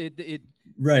just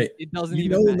right. It doesn't you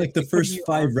even know, matter. like the first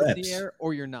 5 reps,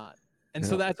 or you're not. And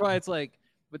so that's why it's like.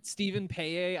 But Stephen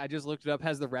Paye, I just looked it up,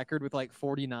 has the record with like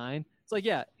 49. It's like,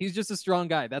 yeah, he's just a strong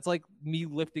guy. That's like me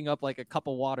lifting up like a cup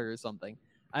of water or something.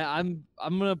 I'm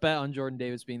gonna bet on Jordan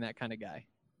Davis being that kind of guy.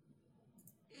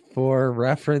 For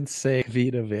reference sake,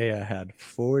 Vita Vea had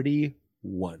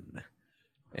 41.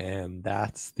 And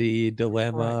that's the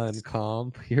dilemma and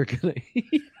comp. You're gonna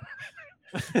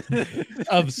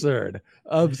absurd.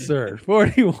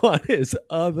 41 is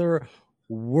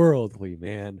otherworldly,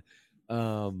 man.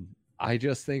 I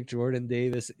just think Jordan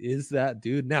Davis is that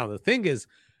dude. Now, the thing is,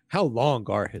 how long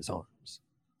are his arms?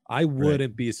 I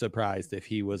wouldn't be surprised if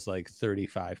he was like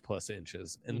 35 plus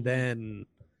inches. And then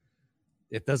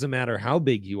it doesn't matter how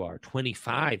big you are.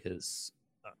 25 is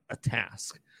a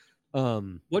task.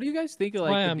 What do you guys think of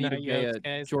like the Vita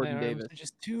Vea Jordan Davis?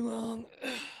 Just too long.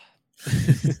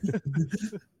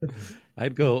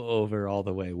 I'd go over all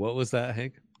the way. What was that,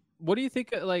 Hank? What do you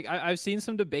think? Like, I've seen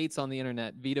some debates on the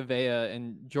internet, Vita Vea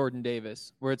and Jordan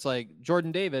Davis, where it's like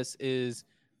Jordan Davis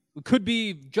could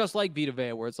be just like Vita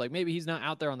Vea, where it's like maybe he's not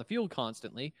out there on the field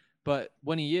constantly, but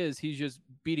when he is, he's just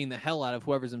beating the hell out of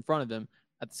whoever's in front of him.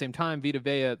 At the same time, Vita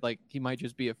Vea, like, he might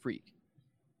just be a freak.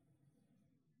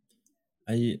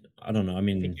 I don't know. I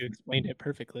mean, I think you explained it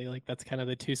perfectly. Like, that's kind of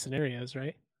the two scenarios,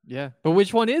 right? Yeah, but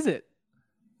which one is it?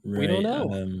 Right. We don't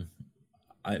know.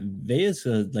 Vea's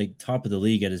like top of the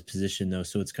league at his position, though,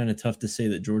 so it's kind of tough to say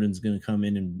that Jordan's going to come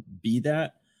in and be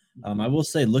that. I will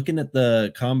say, looking at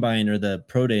the combine or the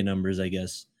pro day numbers, I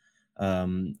guess,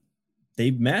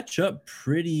 they match up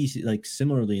pretty like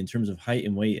similarly in terms of height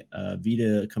and weight.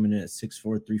 Vita coming in at 6'4",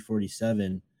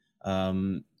 347.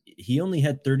 He only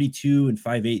had 32 and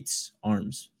 5/8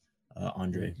 arms.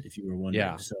 Andre, if you were wondering.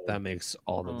 Yeah, so that makes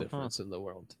all the difference in the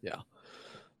world. Yeah.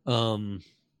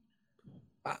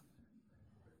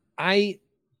 I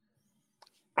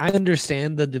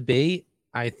understand the debate.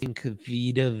 I think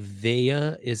Vita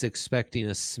Vea is expecting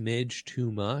a smidge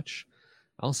too much.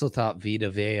 I also thought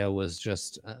Vita Vea was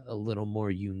just a little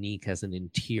more unique as an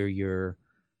interior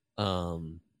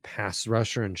pass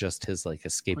rusher, and just his like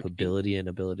escapability and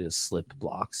ability to slip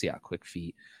blocks. Yeah, quick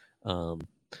feet.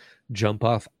 Jump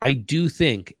off. I do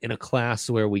think in a class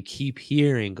where we keep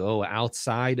hearing,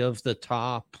 outside of the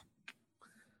top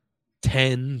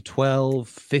 10, 12,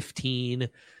 15,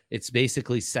 it's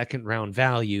basically second round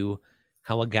value,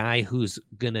 how a guy who's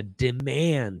going to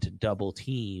demand double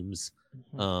teams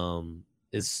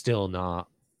is still not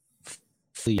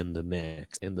fully in the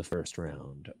mix in the first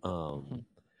round. And,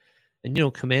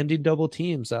 commanding double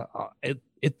teams,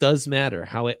 it does matter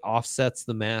how it offsets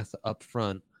the math up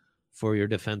front for your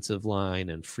defensive line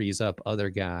and frees up other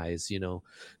guys.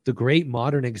 The great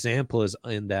modern example is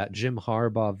in that Jim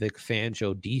Harbaugh, Vic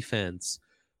Fangio defense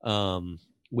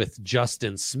with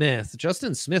Justin Smith.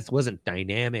 Justin Smith wasn't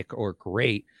dynamic or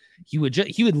great. He would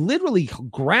literally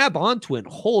grab onto it and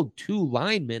hold two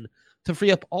linemen to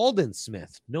free up Aldon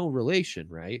Smith. No relation,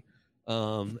 right?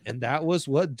 And that was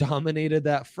what dominated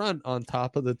that front on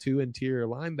top of the two interior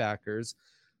linebackers.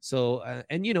 So,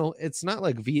 it's not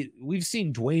like we've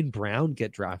seen Dwayne Brown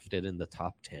get drafted in the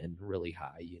top 10 really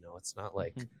high. It's not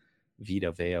like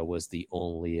Vita Vea was the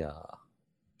only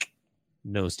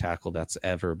nose tackle that's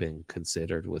ever been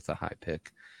considered with a high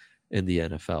pick in the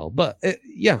NFL. But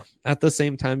at the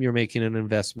same time, you're making an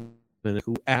investment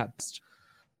who at best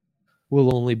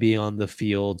will only be on the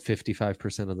field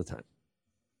 55% of the time.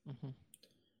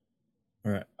 All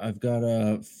right. I've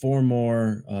got 4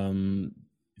 more.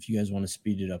 If you guys want to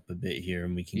speed it up a bit here,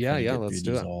 and we can let's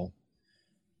do it all.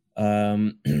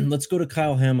 Let's go to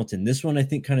Kyle Hamilton. This one I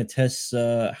think kind of tests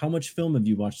how much film have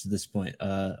you watched to this point?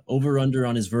 Over under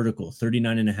on his vertical,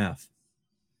 39.5.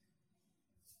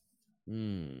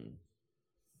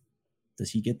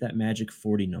 Does he get that magic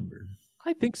 40 number?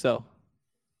 I think so.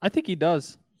 I think he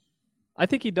does. I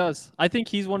think he does. I think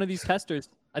he's one of these testers.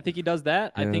 I think he does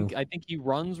that. Yeah. I think he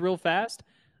runs real fast.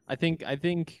 I think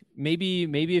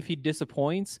maybe if he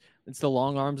disappoints, it's the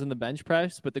long arms and the bench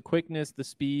press, but the quickness, the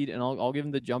speed, and I'll give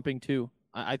him the jumping too.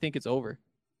 I think it's over.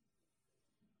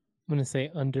 I'm gonna say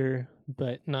under,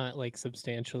 but not like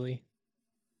substantially.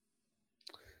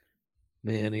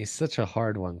 Man, he's such a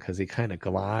hard one because he kind of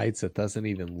glides. It doesn't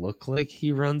even look like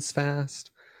he runs fast.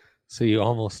 So you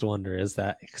almost wonder, is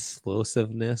that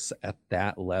explosiveness at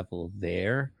that level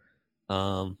there?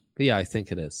 But yeah, I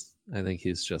think it is. I think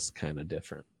he's just kind of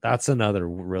different. That's another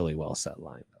really well set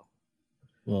line, though.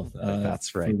 Well,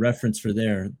 that's right. For reference for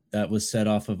there, that was set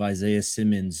off of Isaiah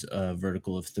Simmons'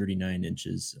 vertical of 39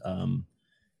 inches.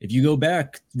 If you go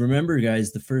back, remember,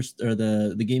 guys,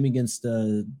 the game against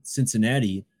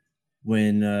Cincinnati,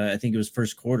 when I think it was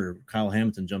first quarter, Kyle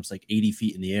Hamilton jumps like 80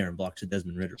 feet in the air and blocks a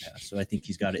Desmond Ridder pass. So I think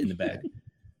he's got it in the bag.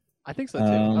 I think so too.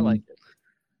 I like it.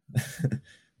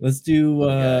 Let's do,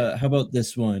 how about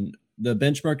this one? The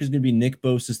benchmark is going to be Nick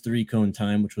Bosa's 3-cone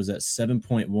time, which was at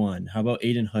 7.1. How about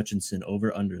Aiden Hutchinson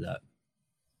over under that?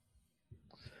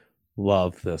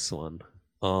 Love this one.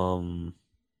 I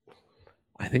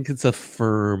think it's a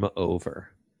firm over.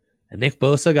 And Nick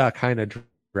Bosa got kind of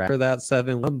for that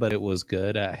 7-1, but it was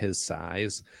good at his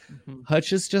size. Mm-hmm.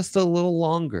 Hutch is just a little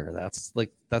longer.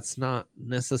 That's not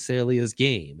necessarily his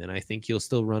game, and I think he'll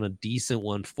still run a decent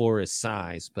one for his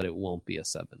size, but it won't be a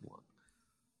 7-1.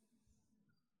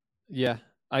 Yeah,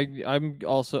 I'm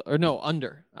also, or no,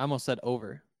 under. I almost said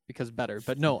over because better,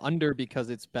 but no, under because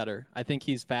it's better. I think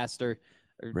he's faster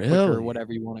or quicker, or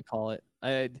whatever you want to call it.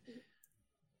 I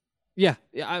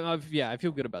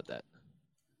feel good about that.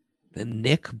 Then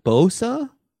Nick Bosa.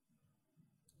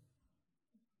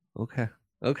 Okay.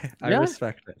 I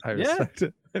respect it. I respect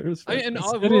it. And he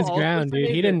stood his ground, dude.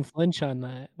 He didn't flinch on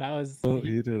that. That was.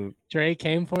 He didn't. Dre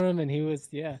came for him, and he was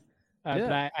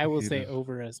But I will say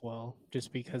over as well,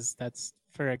 just because that's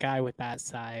for a guy with that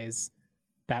size,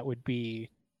 that would be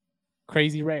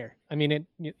crazy rare. I mean,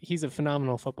 he's a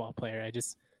phenomenal football player.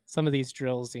 Some of these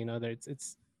drills,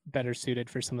 it's better suited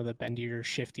for some of the bendier,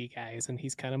 shifty guys, and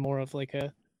he's kind of more of like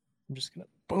I'm just gonna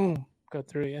boom go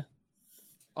through you.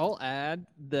 I'll add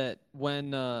that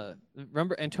when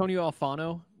remember Antonio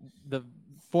Alfano, the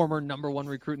former #1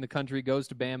 recruit in the country, goes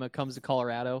to Bama, comes to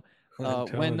Colorado.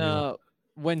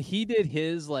 When he did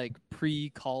his like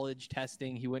pre-college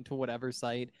testing, he went to whatever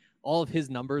site. All of his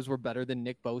numbers were better than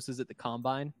Nick Bosa's at the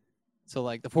combine. So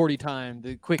like the 40 time,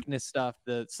 the quickness stuff,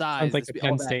 the size, sounds like the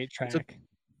Penn State track. So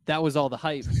that was all the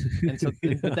hype, and so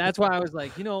that's why I was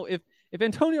like, if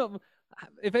Antonio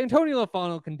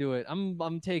Alfano can do it,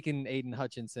 I'm taking Aiden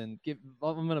Hutchinson.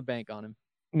 I'm gonna bank on him.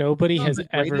 Nobody has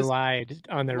ever lied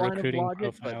on their recruiting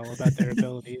profile about their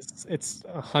abilities. It's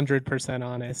 100%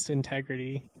 honest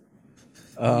integrity.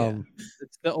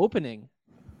 It's the opening.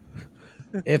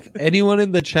 If anyone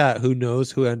in the chat who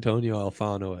knows who Antonio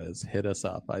Alfano is, hit us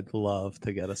up. I'd love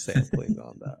to get a sampling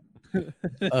on that.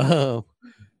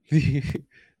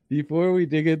 Before we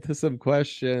dig into some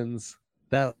questions,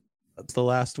 that's the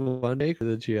last one, Jake, or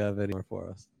did you have any more for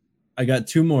us? I got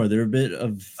two more. They're a bit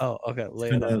of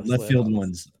left field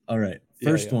ones. All right.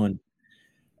 First one.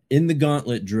 In the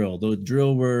gauntlet drill, the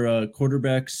drill where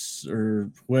quarterbacks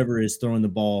or whoever is throwing the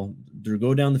ball, they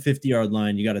go down the 50-yard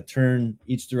line. You got to turn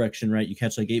each direction, right? You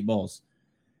catch like 8 balls.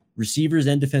 Receivers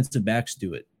and defensive backs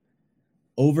do it.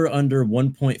 Over under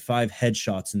 1.5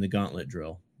 headshots in the gauntlet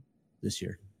drill this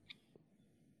year.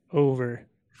 Over.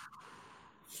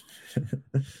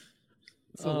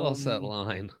 It's a well set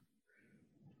line.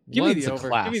 Give me the over.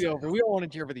 Give me the over. We all want to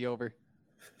cheer for the over.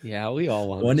 Yeah, we all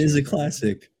want. One is a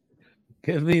classic.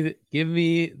 Give me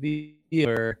the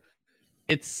over.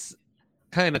 It's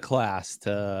kind of class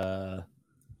to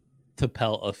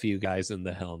pelt a few guys in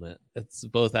the helmet. It's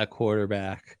both at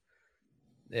quarterback.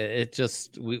 It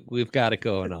just we've got it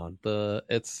going on.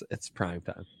 It's prime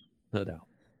time, no doubt.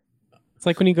 It's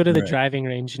like when you go to the driving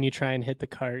range and you try and hit the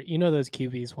cart. Those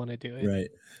QBs want to do it. Right.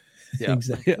 Yeah,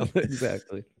 exactly. Yeah,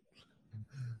 exactly.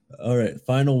 All right,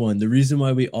 final one. The reason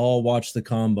why we all watch the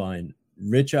combine.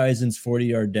 Rich Eisen's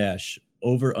 40-yard dash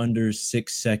over under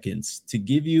 6 seconds. To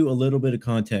give you a little bit of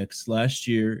context, last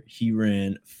year he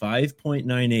ran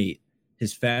 5.98.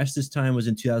 His fastest time was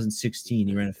in 2016.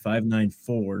 He ran a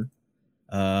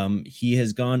 5.94. He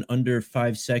has gone under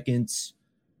 5 seconds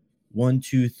 1,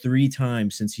 2, 3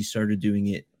 times since he started doing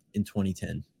it in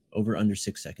 2010. Over under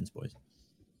 6 seconds, boys.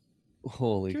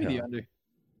 Holy cow.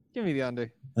 Give me the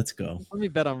under. Let's go. Let me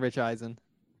bet on Rich Eisen.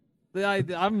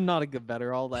 I'm not a good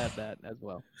better. I'll add that as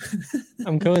well.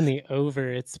 I'm going the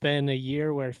over. It's been a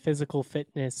year where physical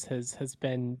fitness has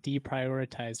been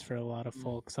deprioritized for a lot of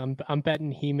folks. I'm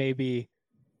betting he may be,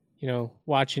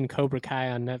 watching Cobra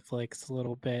Kai on Netflix a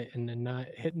little bit and then not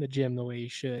hitting the gym the way he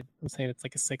should. I'm saying it's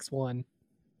like a 6-1.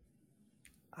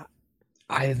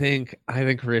 I think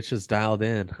Rich is dialed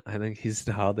in. I think he's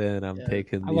dialed in. I'm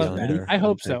taking I the love under. that. I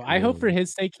hope so. taking I the hope for under.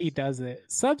 his sake he does it.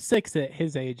 Sub 6 at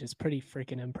his age is pretty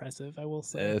freaking impressive, I will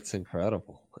say. It's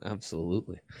incredible.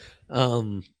 Absolutely.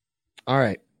 All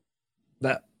right.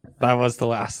 That was the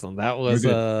last one. That was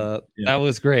that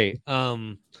was great.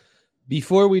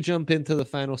 Before we jump into the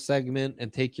final segment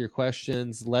and take your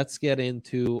questions, let's get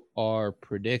into our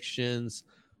predictions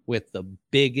with the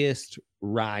biggest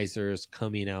risers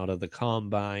coming out of the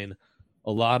combine.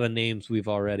 A lot of names we've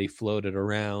already floated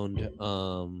around,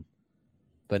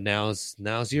 but now's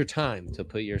your time to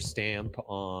put your stamp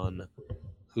on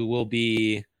who will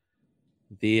be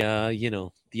the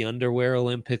the underwear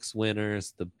Olympics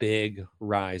winners, the big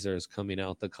risers coming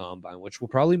out the combine, which will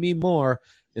probably mean more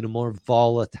in a more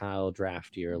volatile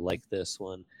draft year like this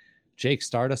one. Jake,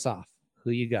 start us off.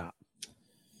 Who you got?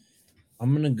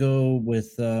 I'm going to go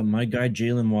with my guy,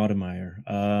 Jalen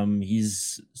Wademeyer.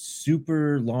 He's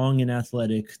super long and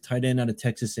athletic, tight end out of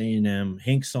Texas A&M.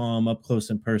 Hank saw him up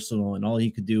close and personal, and all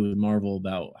he could do was marvel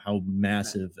about how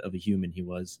massive of a human he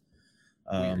was.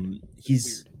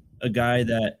 He's a guy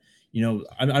that,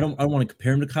 I don't want to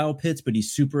compare him to Kyle Pitts, but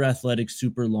he's super athletic,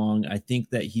 super long. I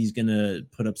think that he's going to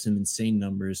put up some insane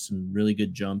numbers, some really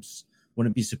good jumps.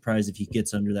 Wouldn't be surprised if he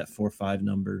gets under that 4.5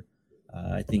 number.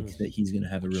 I think that he's going to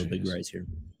have a real big rise here.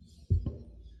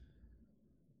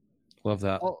 Love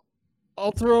that.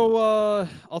 I'll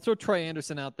throw Troy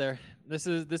Anderson out there. This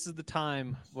is the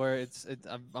time where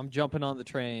I'm jumping on the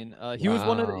train. He was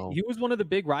one of the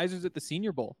big risers at the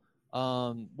Senior Bowl.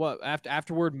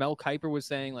 Afterward, Mel Kiper was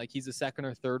saying like he's a second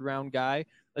or third round guy.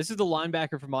 This is the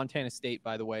linebacker from Montana State,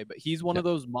 by the way, but he's one of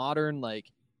those modern, like,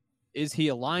 is he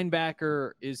a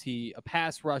linebacker? Is he a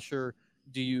pass rusher?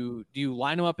 Do you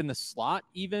line him up in the slot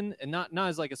even, and not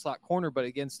as like a slot corner, but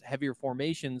against heavier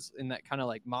formations in that kind of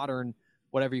like modern,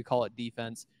 whatever you call it,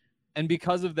 defense? And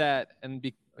because of that, and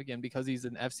because he's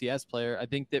an FCS player, I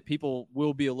think that people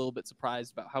will be a little bit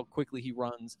surprised about how quickly he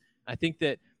runs. I think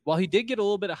that while he did get a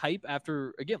little bit of hype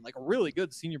after, again, like a really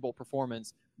good Senior Bowl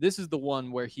performance, this is the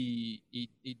one where he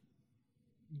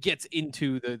gets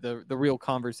into the real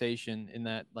conversation in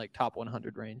that like top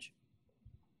 100 range.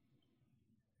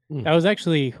 That was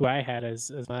actually who I had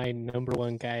as my number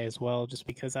one guy as well, just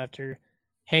because after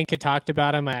Hank had talked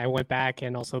about him, I went back,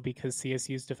 and also because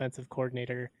CSU's defensive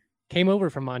coordinator came over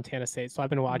from Montana State. So I've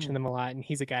been watching them a lot, and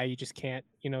he's a guy you just can't,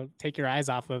 take your eyes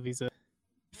off of. He's a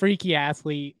freaky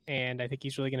athlete, and I think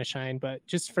he's really going to shine. But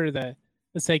just for the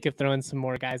sake of throwing some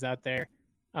more guys out there,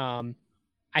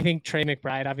 I think Trey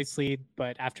McBride, obviously,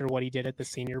 but after what he did at the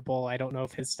Senior Bowl, I don't know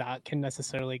if his stock can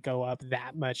necessarily go up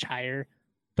that much higher.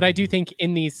 But I do think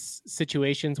in these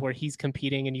situations where he's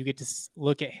competing and you get to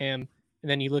look at him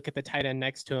and then you look at the tight end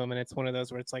next to him, and it's one of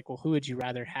those where it's like, well, who would you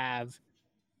rather have?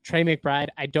 Trey McBride,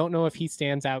 I don't know if he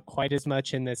stands out quite as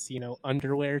much in this,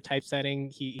 underwear type setting.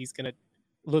 He's going to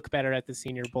look better at the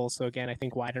Senior Bowl. So again, I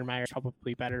think Weidermeyer is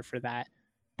probably better for that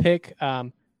pick.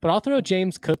 But I'll throw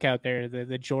James Cook out there,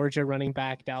 the Georgia running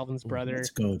back, Dalvin's brother.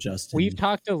 Let's go, Justin. We've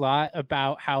talked a lot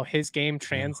about how his game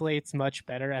translates much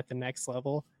better at the next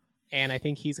level. And I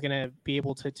think he's going to be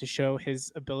able to show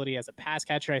his ability as a pass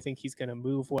catcher. I think he's going to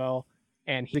move well.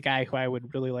 And he's a guy who I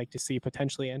would really like to see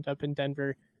potentially end up in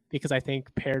Denver, because I think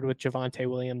paired with Javonte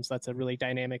Williams, that's a really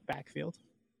dynamic backfield.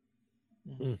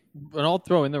 And I'll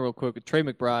throw in there real quick with Trey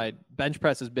McBride. Bench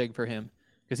press is big for him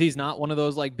because he's not one of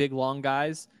those like big long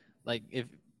guys. Like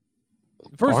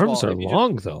Arms are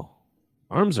long though.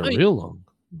 Arms are real long.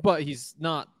 But he's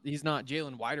not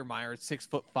Jalen Weidermeyer,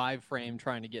 6'5" frame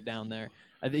trying to get down there.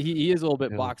 He is a little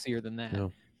bit boxier than that. Yeah.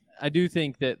 I do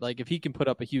think that like if he can put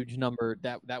up a huge number,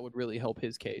 that would really help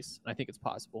his case. I think it's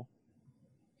possible.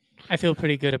 I feel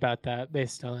pretty good about that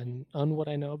based on what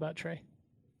I know about Trey.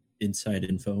 Inside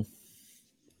info.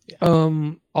 Yeah.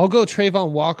 I'll go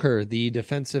Trayvon Walker, the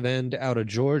defensive end out of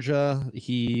Georgia.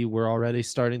 We're already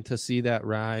starting to see that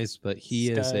rise, but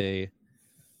he is a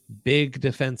big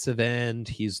defensive end.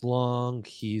 He's long.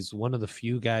 He's one of the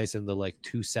few guys in the like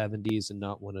 270s and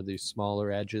not one of these smaller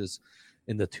edges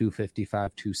in the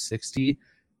 255, 260.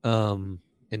 And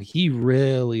he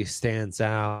really stands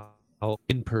out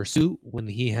in pursuit when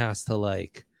he has to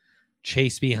like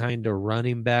chase behind a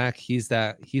running back. He's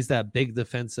that big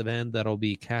defensive end that'll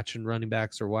be catching running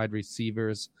backs or wide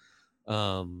receivers.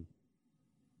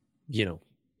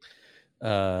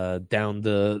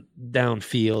 downfield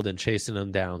and chasing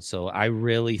them down. So I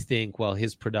really think while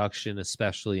his production,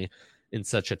 especially in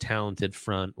such a talented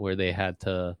front where they had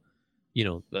to,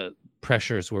 the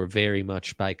pressures were very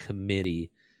much by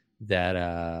committee,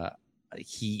 that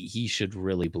he should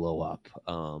really blow up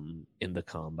in the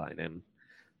combine and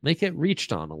may get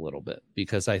reached on a little bit,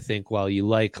 because I think while you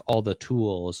like all the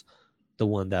tools, the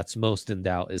one that's most in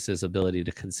doubt is his ability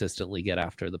to consistently get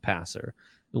after the passer.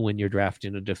 And when you're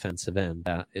drafting a defensive end,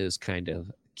 that is kind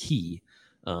of key.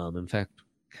 In fact,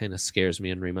 kind of scares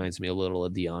me and reminds me a little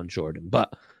of Deion Jordan.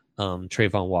 But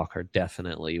Trayvon Walker,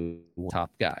 definitely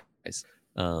top guys.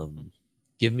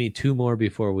 Give me two more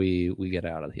before we get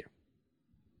out of here.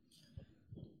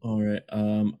 All right.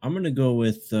 I'm going to go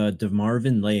with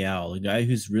DeMarvin Leal, a guy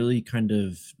who's really kind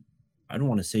of, I don't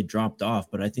want to say dropped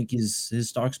off, but I think his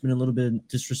stock's been a little bit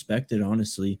disrespected,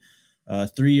 honestly.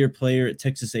 3-year player at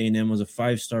Texas A&M, was a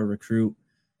 5-star recruit.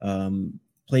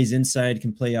 Plays inside,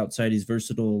 can play outside. He's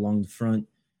versatile along the front.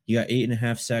 He got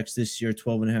 8.5 sacks this year,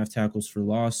 12.5 tackles for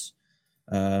loss.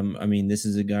 This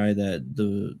is a guy that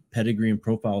the pedigree and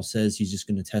profile says he's just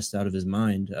going to test out of his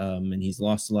mind. And he's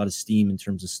lost a lot of steam in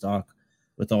terms of stock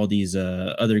with all these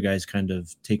other guys kind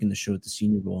of taking the show at the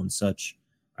Senior Bowl and such.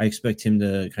 I expect him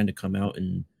to kind of come out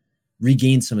and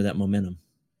regain some of that momentum.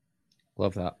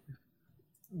 Love that.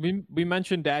 We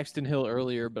mentioned Daxton Hill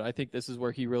earlier, but I think this is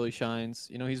where he really shines.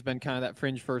 He's been kind of that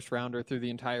fringe first rounder through the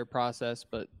entire process,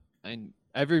 but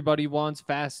everybody wants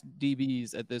fast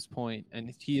DBs at this point,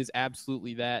 and he is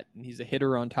absolutely that, and he's a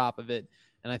hitter on top of it.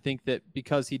 And I think that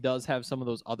because he does have some of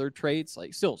those other traits,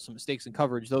 like still some mistakes in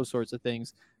coverage, those sorts of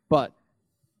things, but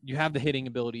you have the hitting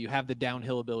ability, you have the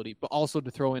downhill ability, but also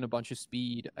to throw in a bunch of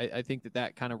speed. I think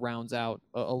that kind of rounds out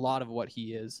a lot of what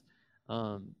he is.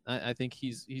 I think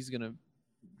he's going to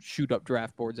shoot up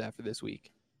draft boards after this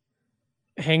week.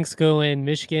 Hank's going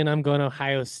Michigan. I'm going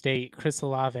Ohio State. Chris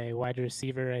Olave, wide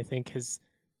receiver, I think has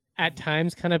at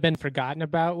times kind of been forgotten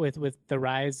about with the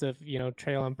rise of,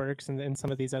 Treylon Burks and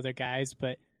some of these other guys.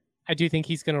 But I do think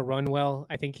he's going to run well.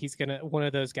 I think he's going to, one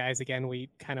of those guys, again, we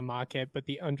kind of mock it, but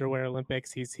the underwear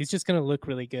Olympics, he's just going to look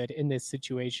really good in this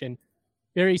situation.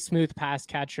 Very smooth pass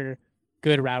catcher,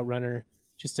 good route runner,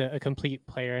 just a complete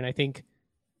player. And I think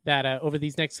that over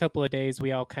these next couple of days,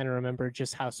 we all kind of remember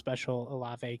just how special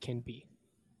Olave can be.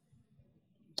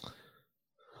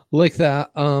 Like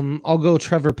that. I'll go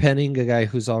Trevor Penning, a guy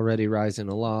who's already rising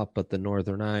a lot, but the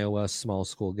Northern Iowa small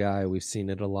school guy, we've seen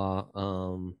it a lot.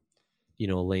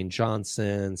 Lane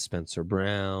Johnson, Spencer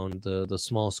Brown, the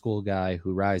small school guy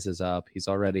who rises up. He's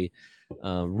already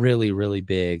really, really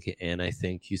big, and I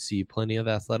think you see plenty of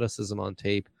athleticism on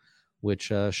tape,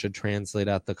 which should translate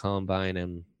at the combine.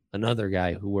 And another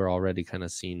guy who we're already kind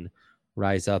of seeing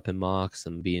rise up in mocks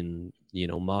and being,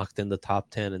 mocked in the top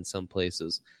 10 in some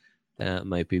places. That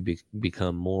might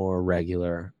become more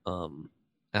regular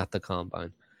at the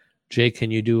combine. Jake, can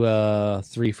you do a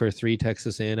 3-for-3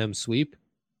 Texas A&M sweep?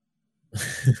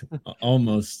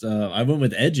 Almost. I went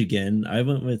with Edge again. I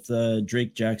went with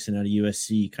Drake Jackson out of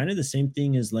USC. Kind of the same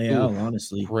thing as Leal,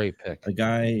 honestly. Great pick. A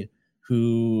guy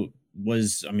who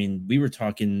was, we were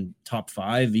talking top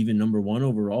 5, even number 1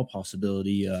 overall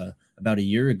possibility about a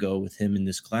year ago with him in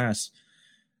this class.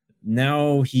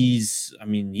 Now he's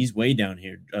way down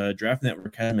here. Draft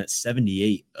Network had him at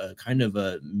 78, kind of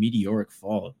a meteoric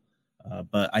fall.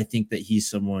 But I think that he's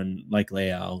someone like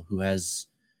Leal who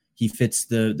he fits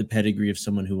the pedigree of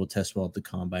someone who will test well at the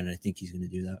combine, and I think he's going to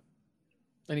do that.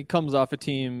 And he comes off a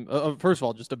team, first of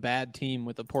all, just a bad team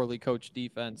with a poorly coached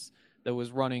defense that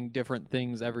was running different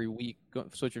things every week,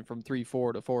 switching from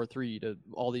 3-4 to 4-3 to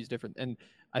all these different. And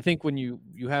I think when you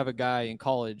have a guy in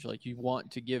college, like you want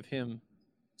to give him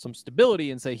some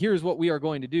stability and say, here's what we are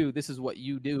going to do. This is what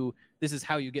you do. This is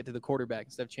how you get to the quarterback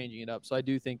instead of changing it up. So I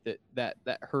do think that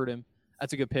hurt him.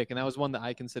 That's a good pick. And that was one that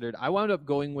I considered. I wound up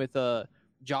going with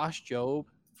Josh Jobe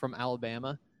from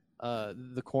Alabama,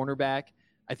 the cornerback.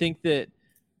 I think that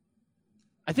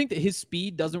his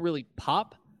speed doesn't really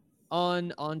pop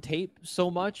on tape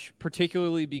so much,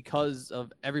 particularly because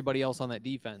of everybody else on that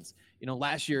defense.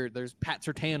 Last year there's Pat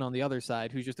Surtain on the other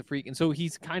side, who's just a freak. And so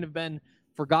he's kind of been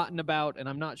forgotten about, and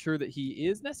I'm not sure that he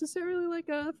is necessarily like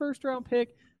a first round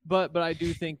pick, but I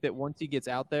do think that once he gets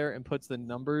out there and puts the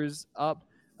numbers up,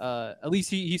 at least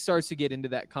he starts to get into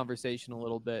that conversation a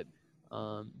little bit.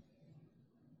 I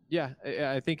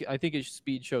think his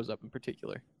speed shows up in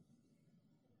particular.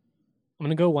 I'm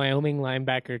gonna go Wyoming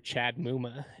linebacker Chad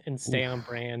Muma and stay on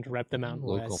brand, rep the Mountain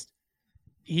West.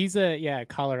 He's a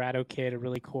Colorado kid, a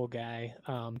really cool guy.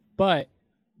 But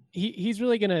he's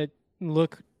really gonna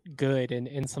look good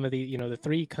in some of the, the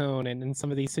 3-cone and in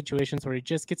some of these situations where he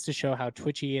just gets to show how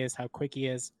twitchy he is, how quick he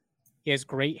is. He has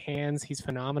great hands. He's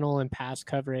phenomenal in pass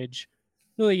coverage.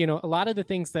 Really, a lot of the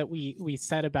things that we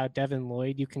said about Devin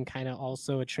Lloyd, you can kind of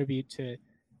also attribute to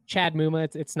Chad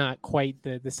Muma. It's not quite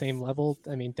the same level.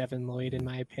 I mean, Devin Lloyd, in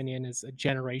my opinion, is a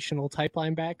generational type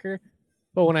linebacker.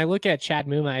 But when I look at Chad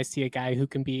Muma, I see a guy who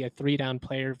can be a 3-down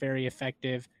player, very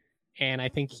effective. And I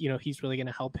think, he's really going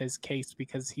to help his case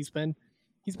because he's been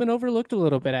overlooked a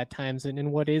little bit at times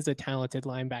in what is a talented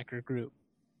linebacker group.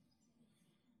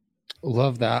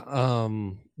 Love that.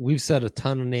 We've said a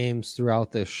ton of names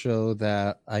throughout this show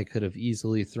that I could have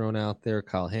easily thrown out there.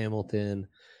 Kyle Hamilton,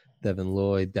 Devin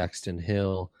Lloyd, Daxton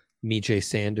Hill, Mijay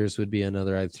Sanders would be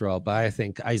another I'd throw out. But I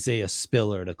think Isaiah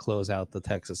Spiller to close out the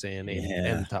Texas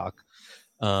A&M talk.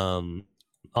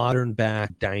 Modern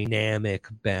back, dynamic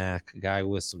back, guy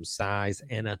with some size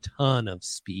and a ton of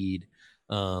speed,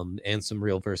 and some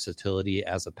real versatility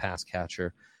as a pass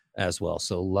catcher as well.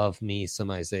 So love me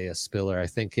some Isaiah Spiller. I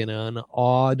think in an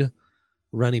odd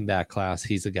running back class,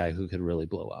 he's a guy who could really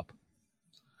blow up.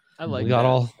 I like we got that.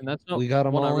 all and that's not we got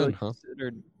him one all I really in, huh?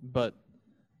 considered, but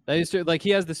that is true. Like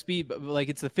he has the speed, but like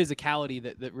it's the physicality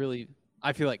that really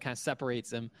I feel like kind of separates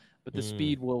him. But the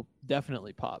speed will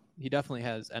definitely pop. He definitely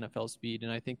has NFL speed,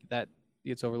 and I think that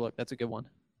gets overlooked. That's a good one.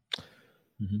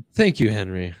 Thank you,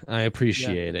 Henry. I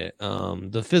appreciate it.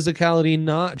 The physicality,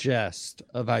 not just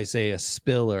of Isaiah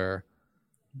Spiller,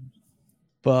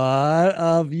 but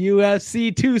of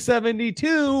UFC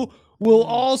 272 will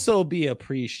also be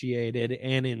appreciated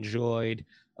and enjoyed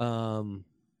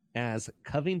as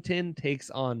Covington takes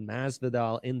on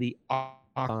Masvidal in the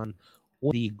Octagon,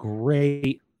 one of the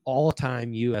great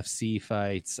all-time UFC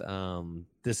fights.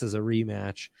 This is a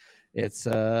rematch. It's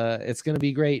going to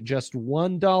be great. Just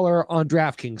 $1 on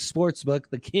DraftKings Sportsbook,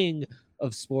 the king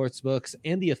of sportsbooks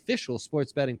and the official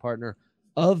sports betting partner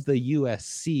of the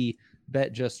USC.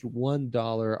 Bet just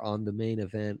 $1 on the main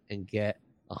event and get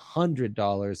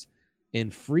 $100 in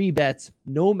free bets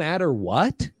no matter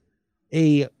what.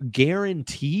 A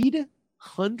guaranteed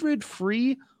 100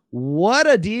 free. What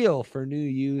a deal for new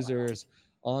users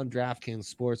on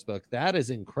DraftKings Sportsbook. That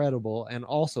is incredible. And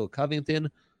also Covington,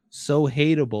 so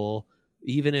hateable.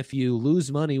 Even if you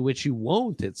lose money, which you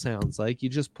won't, it sounds like, you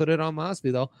just put it on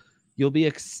Masvidal, you'll be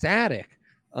ecstatic.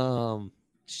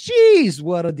 Jeez,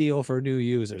 what a deal for new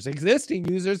users. Existing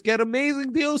users get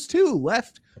amazing deals too.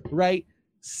 Left, right,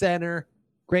 center.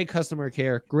 Great customer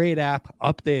care. Great app.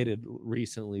 Updated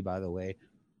recently, by the way.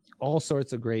 All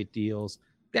sorts of great deals.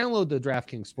 Download the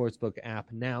DraftKings Sportsbook app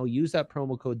now. Use that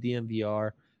promo code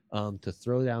DNVR to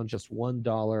throw down just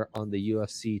 $1 on the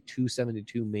UFC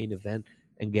 272 main event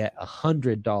and get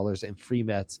 $100 in free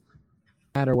bets.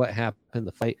 No matter what happened in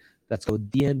the fight, that's code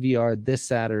DNVR this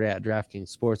Saturday at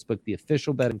DraftKings Sportsbook, the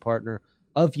official betting partner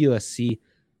of UFC.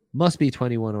 Must be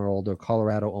 21 or older.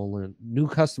 Colorado only. New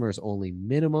customers only.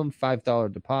 Minimum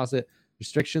 $5 deposit.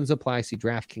 Restrictions apply. See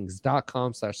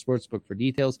DraftKings.com/sportsbook for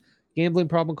details. Gambling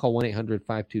problem? Call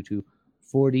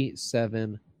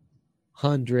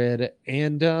 1-800-522-4700.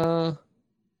 And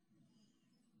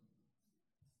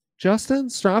Justin,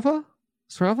 Strava,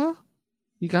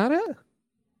 you got it?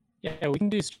 Yeah, we can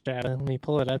do Strava. Let me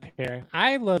pull it up here.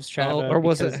 I love Strava. Or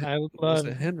was it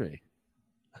Henry?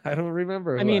 I don't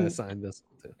remember who I assigned this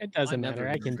to. It doesn't matter.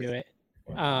 I can do it.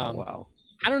 Wow.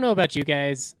 I don't know about you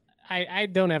guys. I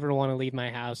don't ever want to leave my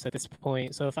house at this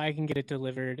point. So if I can get it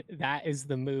delivered, that is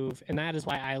the move. And that is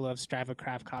why I love Strava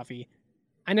Craft Coffee.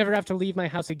 I never have to leave my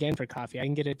house again for coffee. I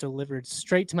can get it delivered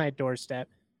straight to my doorstep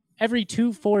every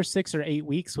 2, 4, 6, or 8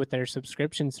 weeks with their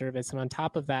subscription service. And on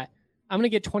top of that, I'm going to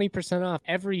get 20% off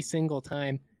every single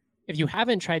time. If you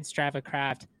haven't tried Strava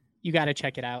Craft, you got to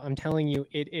check it out. I'm telling you,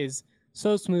 it is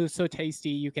so smooth, so tasty.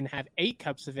 You can have 8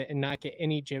 cups of it and not get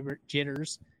any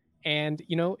jitters. And,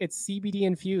 it's CBD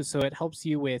infused, so it helps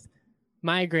you with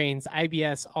migraines,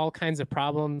 IBS, all kinds of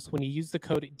problems. When you use the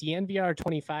code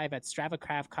DNVR25 at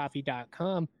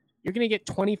StravaCraftCoffee.com, you're going to get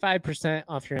 25%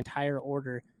 off your entire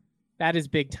order. That is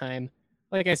big time.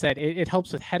 Like I said, it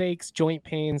helps with headaches, joint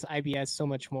pains, IBS, so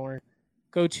much more.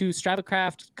 Go to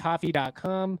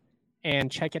StravaCraftCoffee.com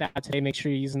and check it out today. Make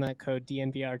sure you're using that code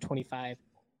DNVR25.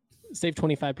 Save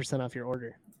 25% off your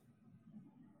order.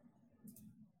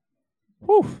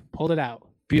 Whew, pulled it out.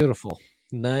 Beautiful.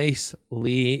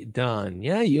 Nicely done.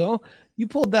 Yeah, you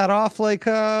pulled that off like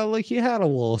you had a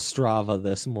little Strava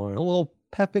this morning. A little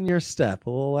pep in your step, a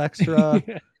little extra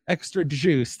extra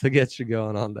juice to get you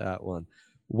going on that one.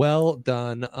 Well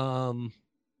done.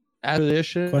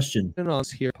 Addition Question on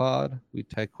here pod. We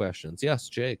take questions. Yes,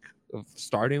 Jake.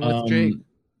 Starting with Jake.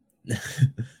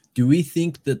 Do we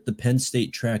think that the Penn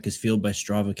State track is fueled by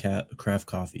Strava Craft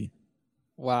Coffee?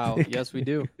 Wow. Yes, we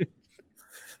do.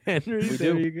 Henry, We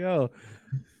there do. you go.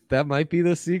 That might be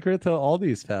the secret to all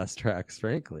these fast tracks,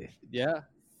 frankly. Yeah.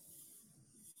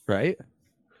 Right?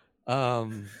 I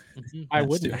That's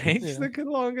wouldn't. stupid. Hanks Yeah. thinking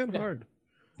long and Yeah. hard.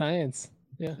 Science.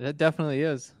 Yeah. That definitely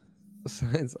is.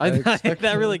 Science.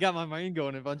 That really got my mind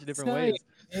going in a bunch of different ways.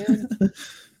 Man. All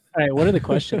right. What are the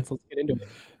questions? Let's get into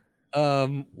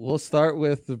it. We'll start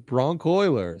with the Bronco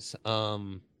Oilers.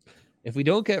 If we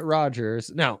don't get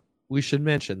Rodgers, now we should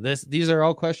mention this. These are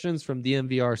all questions from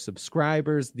DMVR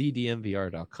subscribers,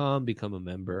 thedmvr.com. Become a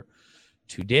member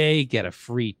today. Get a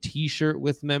free T-shirt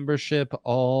with membership.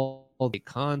 All the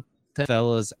content,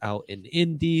 fellas out in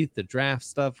Indy, the draft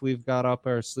stuff we've got up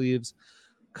our sleeves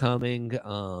coming,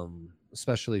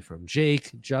 especially from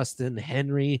Jake, Justin,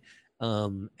 Henry,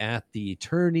 at the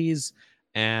tourneys,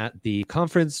 at the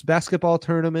conference basketball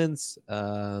tournaments,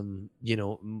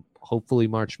 hopefully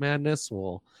March Madness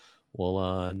will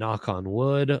knock on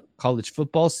wood. College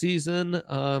football season,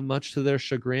 much to their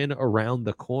chagrin, around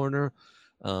the corner.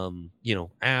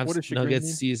 Avs Nuggets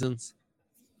mean? Seasons.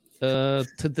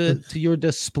 To your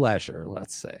displeasure,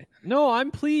 let's say. No,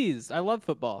 I'm pleased. I love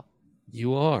football.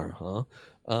 You are, huh?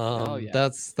 Yeah.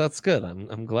 That's good.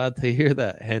 I'm glad to hear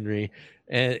that, Henry.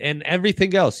 And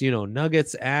everything else,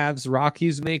 Nuggets, Avs,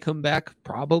 Rockies may come back.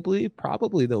 Probably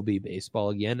there'll be baseball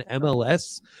again.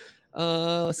 MLS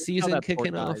season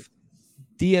kicking off.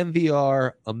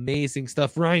 DMVR, amazing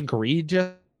stuff. Ryan Greed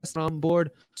just on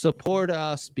board. Support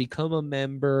us, become a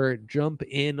member, jump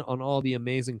in on all the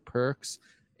amazing perks,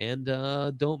 and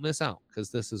don't miss out, because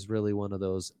this is really one of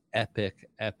those epic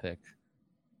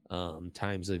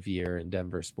times of year in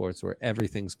Denver sports where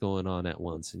everything's going on at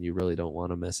once, and you really don't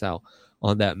want to miss out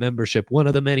on that membership. One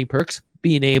of the many perks,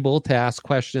 being able to ask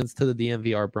questions to the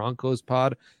DMVR Broncos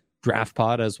pod, draft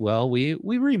pod as well. We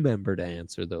remember to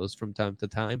answer those from time to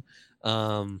time.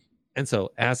 And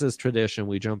so, as is tradition,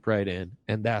 we jump right in,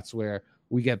 and that's where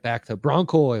we get back to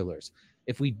Bronco Oilers.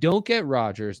 If we don't get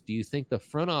Rodgers, do you think the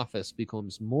front office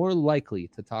becomes more likely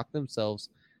to talk themselves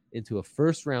into a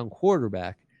first-round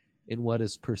quarterback in what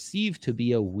is perceived to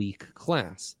be a weak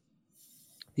class?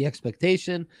 The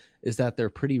expectation is that they're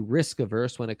pretty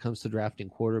risk-averse when it comes to drafting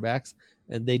quarterbacks,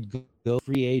 and they'd go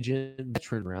free agent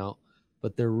veteran route,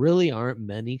 but there really aren't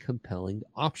many compelling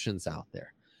options out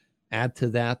there. Add to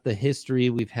that the history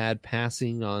we've had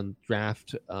passing on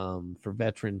draft for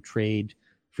veteran trade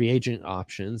free agent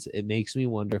options. It makes me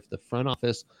wonder if the front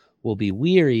office will be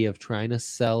weary of trying to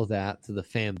sell that to the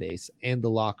fan base and the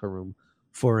locker room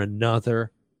for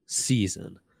another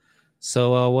season.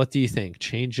 So what do you think?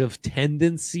 Change of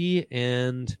tendency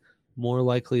and more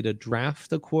likely to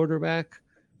draft a quarterback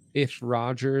if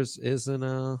Rodgers isn't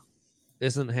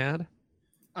had?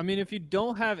 I mean, if you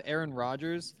don't have Aaron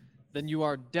Rodgers, then you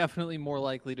are definitely more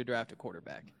likely to draft a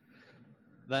quarterback.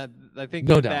 I think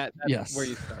no that doubt. That's Yes. where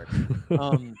you start.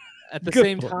 At the Good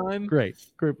same point. time, Great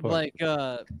point. like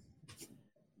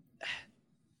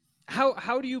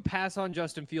how do you pass on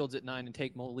Justin Fields at 9 and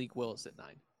take Malik Willis at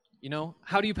 9?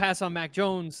 How do you pass on Mac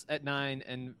Jones at 9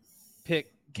 and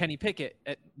pick Kenny Pickett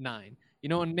at 9?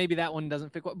 And maybe that one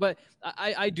doesn't fit well, but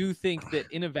I do think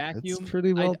that in a vacuum, it's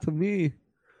pretty well to me.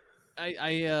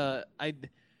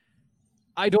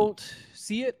 I don't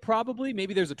see it. Probably,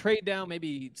 maybe there's a trade down,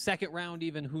 maybe second round,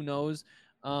 even, who knows.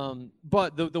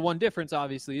 But the one difference,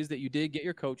 obviously, is that you did get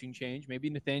your coaching change. Maybe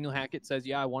Nathaniel Hackett says,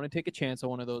 "Yeah, I want to take a chance on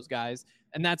one of those guys,"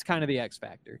 and that's kind of the X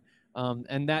factor.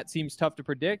 And that seems tough to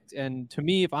predict. And to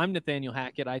me, if I'm Nathaniel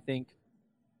Hackett, I think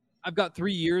I've got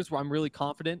 3 years where I'm really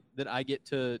confident that I get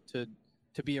to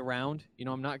be around.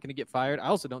 I'm not going to get fired. I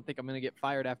also don't think I'm going to get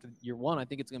fired after year one. I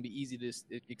think it's going to be easy to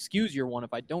excuse year one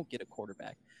if I don't get a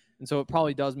quarterback. And so it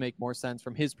probably does make more sense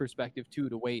from his perspective, too,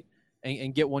 to wait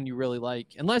and get one you really like,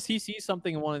 unless he sees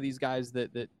something in one of these guys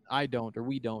that I don't, or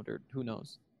we don't, or who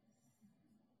knows.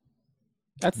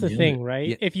 That's the thing, right?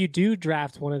 Yeah. If you do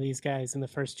draft one of these guys in the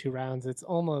first 2 rounds, it's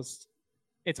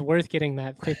worth getting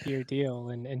that 5th-year deal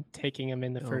and taking him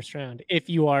in the first round if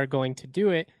you are going to do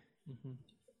it. Mm-hmm.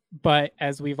 But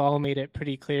as we've all made it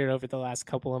pretty clear over the last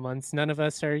couple of months, none of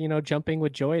us are, jumping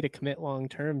with joy to commit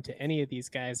long-term to any of these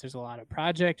guys. There's a lot of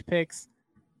project picks.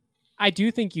 I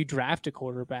do think you draft a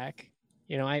quarterback.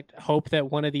 I hope that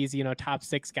one of these, top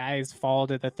 6 guys fall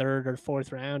to the 3rd or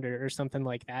 4th round or something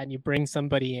like that. And you bring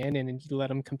somebody in and you let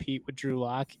them compete with Drew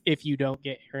Lock. If you don't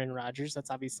get Aaron Rodgers,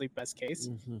 that's obviously best case.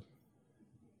 Mm-hmm.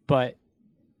 But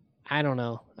I don't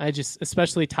know.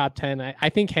 Especially top 10, I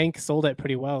think Hank sold it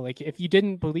pretty well. Like, if you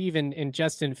didn't believe in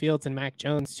Justin Fields and Mac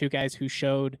Jones, 2 guys who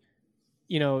showed,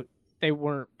 they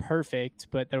weren't perfect,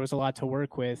 but there was a lot to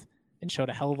work with. and showed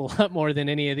a hell of a lot more than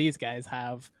any of these guys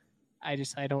have. I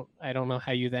don't know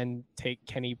how you then take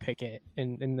Kenny Pickett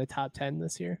in the top 10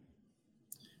 this year.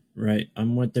 Right.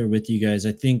 I'm right there with you guys.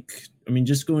 I think,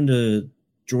 just going to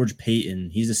George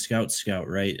Payton, he's a scout,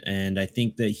 right? And I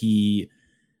think that he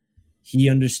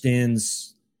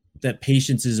understands that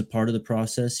patience is a part of the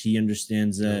process. He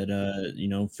understands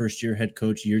that, first year head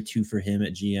coach, year 2 for him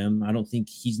at GM. I don't think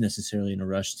he's necessarily in a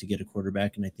rush to get a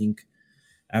quarterback. And I think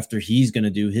after he's going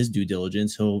to do his due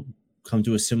diligence, he'll come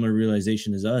to a similar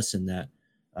realization as us, and that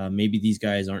maybe these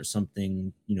guys aren't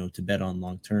something, to bet on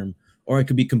long term. Or I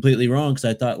could be completely wrong, because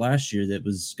I thought last year that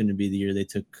was going to be the year they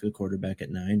took a quarterback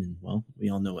at 9, and well, we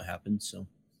all know what happened. So,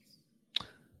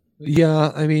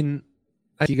 yeah,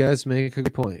 you guys make a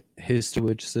good point. History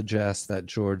would suggest that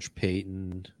George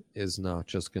Payton is not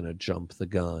just going to jump the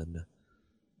gun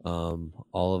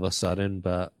all of a sudden,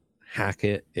 but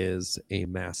Hackett is a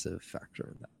massive factor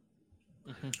in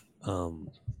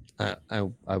that.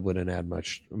 I wouldn't add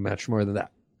much more than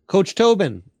that. Coach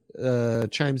Tobin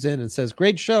chimes in and says,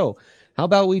 "Great show. How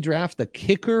about we draft a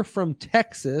kicker from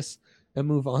Texas and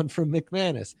move on from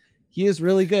McManus? He is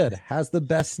really good, has the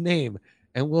best name,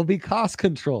 and will be cost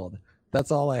controlled."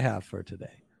 That's all I have for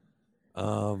today.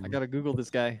 I gotta Google this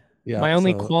guy. Yeah, my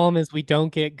only qualm is we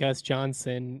don't get Gus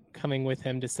Johnson coming with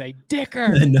him to say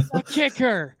Dicker, a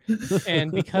kicker.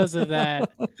 And because of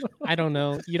that, I don't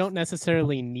know. You don't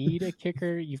necessarily need a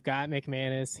kicker. You've got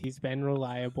McManus. He's been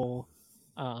reliable.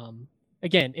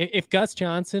 Again, if Gus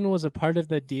Johnson was a part of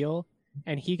the deal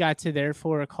and he got to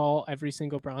therefore a call every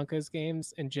single Broncos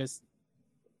games and just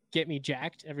get me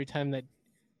jacked every time that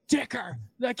Dicker,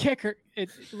 the kicker,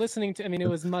 it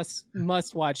was must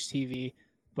watch TV.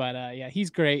 But yeah, he's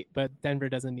great, but Denver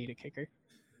doesn't need a kicker.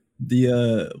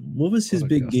 The what was his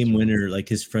big game winner, like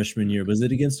his freshman year? Was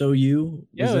it against OU?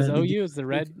 Yeah, it was OU. It was the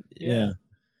red. Yeah.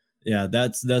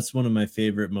 That's one of my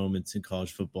favorite moments in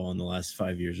college football in the last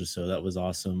 5 years or so. That was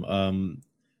awesome.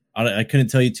 I couldn't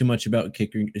tell you too much about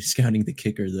scouting the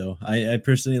kicker though. I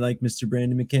personally like Mr.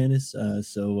 Brandon McManus,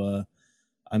 so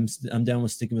I'm down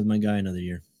with sticking with my guy another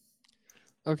year.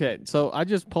 Okay, so I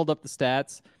just pulled up the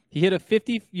stats. He hit a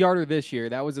 50-yarder this year.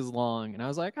 That was his long. And I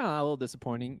was like, a little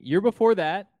disappointing. Year before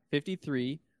that,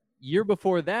 53. Year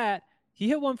before that, he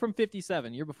hit one from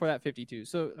 57. Year before that, 52.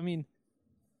 So,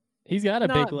 he's got a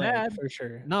big leg for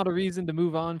sure. Not a reason to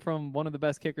move on from one of the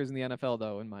best kickers in the NFL,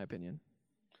 though, in my opinion.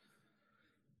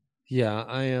 Yeah,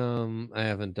 I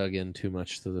haven't dug in too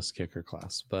much to this kicker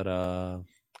class, but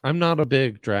I'm not a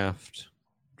big draft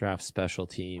special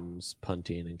teams,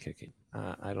 punting and kicking.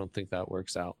 I don't think that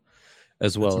works out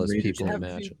as well as people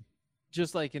imagine.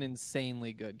 Just like an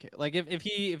insanely good kick. Like if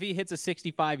he hits a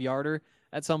 65-yarder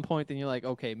at some point, then you're like,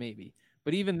 okay, maybe.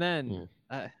 But even then,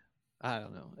 I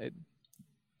don't know.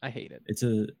 I hate it. It's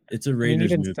a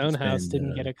Raiders even move. Stonehouse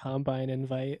didn't get a combine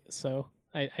invite, so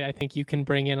I think you can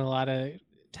bring in a lot of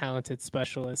talented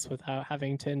specialists without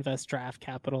having to invest draft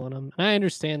capital in them. And I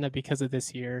understand that because of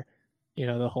this year,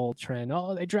 the whole trend.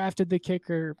 Oh, they drafted the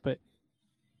kicker, but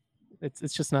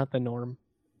it's just not the norm.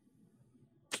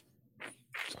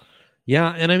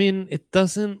 Yeah, and it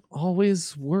doesn't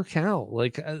always work out.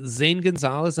 Like Zane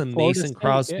Gonzalez and Florida Mason State,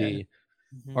 Crosby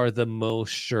are the most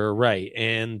sure, right?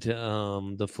 And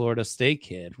the Florida State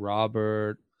kid,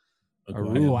 Robert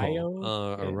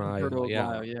Arroyo,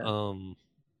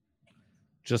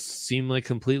 just seem like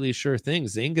completely sure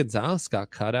things. Zane Gonzalez got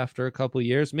cut after a couple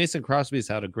years. Mason Crosby's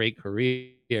had a great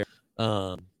career.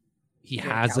 He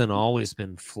hasn't always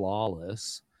been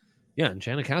flawless. Yeah, and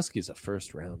Janikowski's a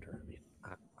first rounder.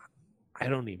 I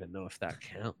don't even know if that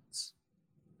counts.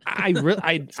 I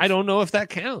don't know if that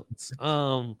counts.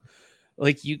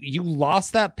 Like you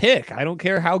lost that pick. I don't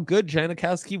care how good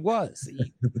Janikowski was.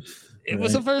 It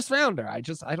was a first rounder. I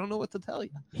don't know what to tell you.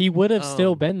 He would have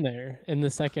still been there in the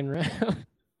second round.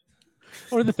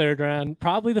 Or the third round,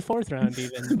 probably the fourth round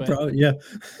even. But probably, yeah.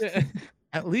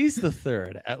 At least the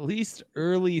third, at least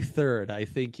early third, I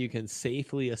think you can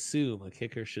safely assume a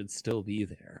kicker should still be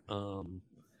there.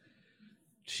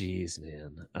 Jeez,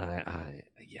 man.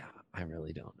 I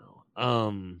really don't know.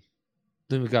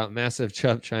 Then we've got Massive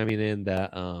Chubb chiming in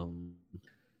that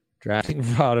drafting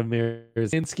Vladimir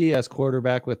Zinski as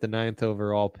quarterback with the 9th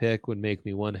overall pick would make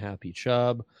me one happy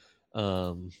Chubb.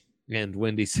 And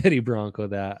Windy City Bronco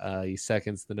that he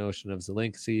seconds the notion of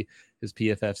Zelensky. His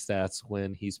PFF stats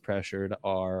when he's pressured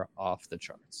are off the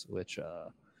charts, which,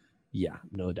 yeah,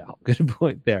 no doubt. Good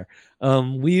point there.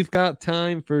 We've got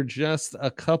time for just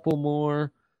a couple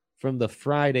more from the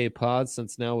Friday pod,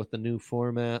 since now with the new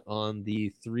format on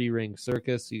the 3-ring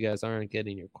circus, you guys aren't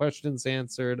getting your questions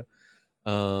answered.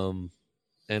 And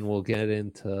we'll get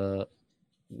into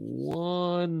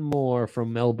one more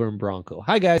from Melbourne Bronco.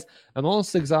 Hi, guys. I'm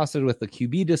almost exhausted with the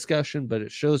QB discussion, but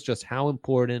it shows just how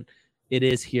important it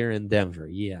is here in Denver.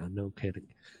 Yeah, no kidding.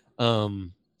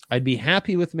 I'd be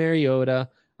happy with Mariota.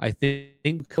 I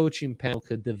think coaching panel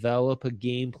could develop a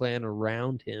game plan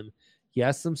around him. He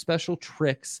has some special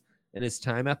tricks, and his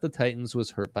time at the Titans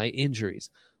was hurt by injuries.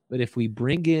 But if we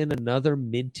bring in another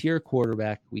mid-tier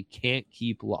quarterback, we can't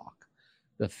keep Locke.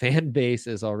 The fan base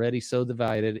is already so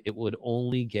divided, it would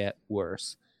only get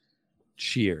worse.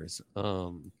 Cheers.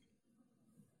 Can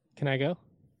I go?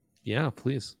 Yeah,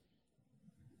 please.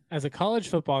 As a college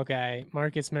football guy,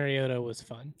 Marcus Mariota was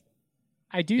fun.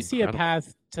 I do see a Incredible.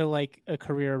 path to like a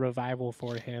career revival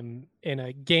for him in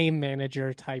a game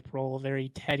manager type role, very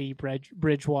Teddy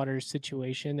Bridgewater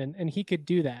situation, and he could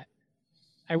do that.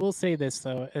 I will say this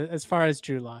though, as far as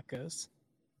Drew Lock goes,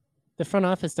 the front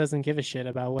office doesn't give a shit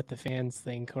about what the fans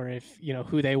think or if,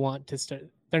 who they want to start.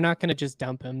 They're not going to just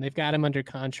dump him. They've got him under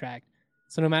contract.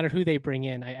 So no matter who they bring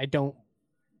in, I don't,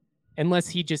 unless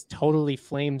he just totally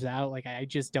flames out, like I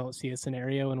just don't see a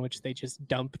scenario in which they just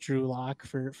dump Drew Lock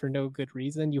for no good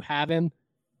reason. You have him.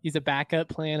 He's a backup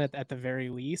plan at the very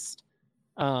least.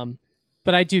 But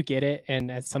I do get it.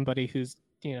 And as somebody who's,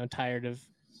 tired of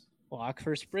Lock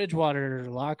versus Bridgewater,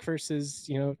 Lock versus,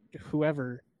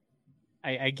 whoever,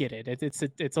 I get it.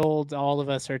 It's old. All of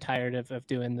us are tired of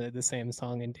doing the same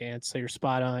song and dance. So you're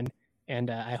spot on. And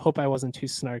I hope I wasn't too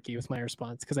snarky with my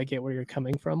response because I get where you're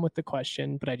coming from with the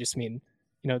question. But I just mean,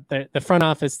 the front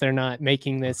office, they're not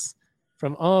making this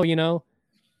from,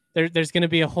 there's going to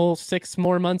be a whole 6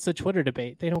 more months of Twitter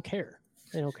debate. They don't care.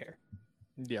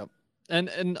 Yep.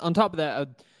 And on top of that,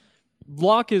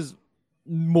 Locke is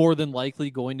more than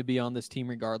likely going to be on this team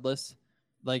regardless.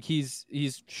 Like he's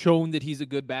shown that he's a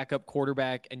good backup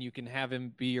quarterback, and you can have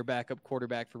him be your backup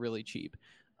quarterback for really cheap.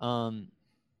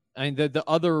 I mean, the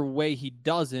other way he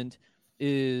doesn't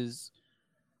is,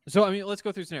 so I mean, let's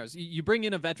go through scenarios. You bring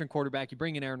in a veteran quarterback, you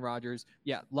bring in Aaron Rodgers,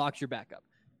 yeah, Locke's your backup.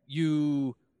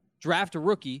 You draft a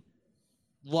rookie,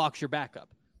 Locke's your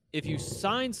backup. If you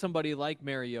sign somebody like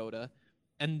Mariota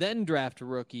and then draft a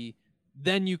rookie,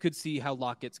 then you could see how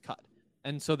Locke gets cut.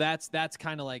 And so that's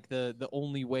kind of like the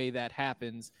only way that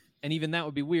happens. And even that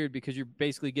would be weird because you're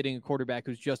basically getting a quarterback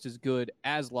who's just as good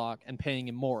as Locke and paying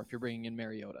him more if you're bringing in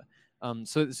Mariota.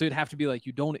 So it'd have to be like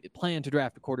you don't plan to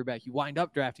draft a quarterback, you wind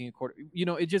up drafting a quarterback.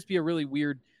 It'd just be a really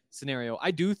weird scenario.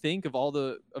 I do think of all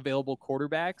the available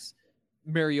quarterbacks,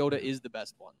 Mariota is the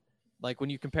best one. Like when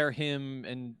you compare him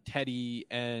and Teddy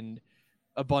and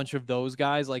a bunch of those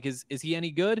guys, like is he any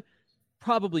good?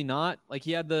 Probably not. Like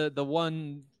he had the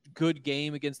one good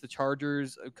game against the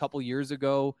Chargers a couple years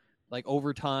ago, like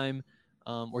overtime,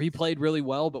 where he played really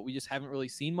well, but we just haven't really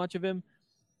seen much of him.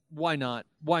 Why not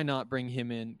bring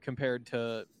him in compared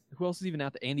to who else is even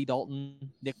out there? Andy Dalton,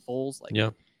 Nick Foles. Like, yeah,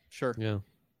 sure. Yeah.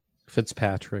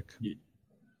 Fitzpatrick.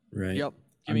 Right. Yep.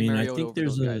 I mean, I think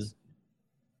there's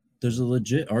a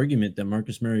legit argument that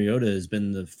Marcus Mariota has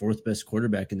been the 4th best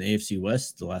quarterback in the AFC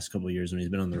West the last couple of years when he's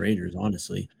been on the Raiders,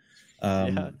 honestly.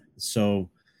 So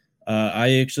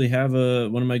I actually have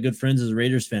one of my good friends is a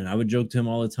Raiders fan. I would joke to him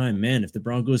all the time, man, if the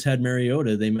Broncos had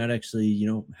Mariota, they might actually,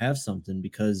 have something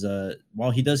because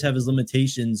while he does have his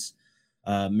limitations,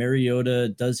 Mariota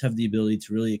does have the ability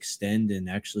to really extend and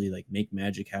actually like make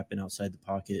magic happen outside the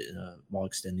pocket while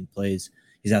extending plays.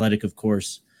 He's athletic, of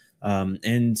course.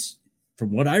 And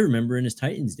from what I remember in his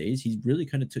Titans days, he really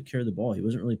kind of took care of the ball. He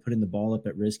wasn't really putting the ball up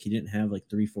at risk. He didn't have like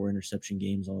 3-4 interception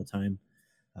games all the time.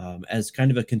 As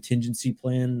kind of a contingency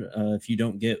plan, if you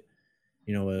don't get,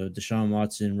 a Deshaun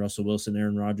Watson, Russell Wilson,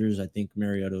 Aaron Rodgers, I think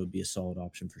Mariota would be a solid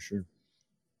option for sure.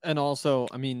 And also,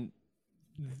 I mean,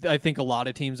 I think a lot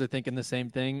of teams are thinking the same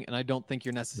thing, and I don't think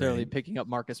you're necessarily picking up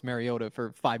Marcus Mariota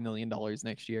for $5 million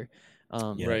next year.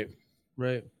 Right.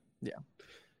 Yeah.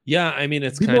 Yeah, I mean,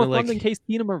 it's kind of of like than Case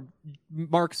Keenum or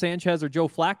Mark Sanchez or Joe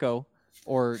Flacco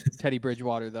or Teddy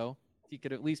Bridgewater, though. He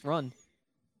could at least run.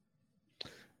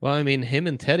 Well, I mean, him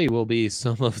and Teddy will be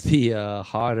some of the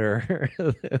hotter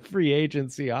free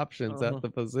agency options at the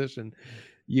position.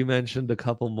 You mentioned a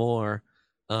couple more.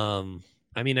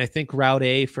 I mean, I think route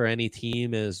A for any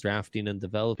team is drafting and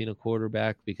developing a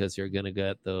quarterback because you're going to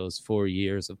get those 4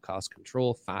 years of cost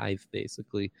control, 5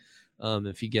 basically,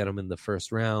 if you get them in the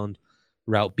first round.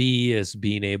 Route B is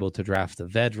being able to draft a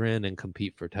veteran and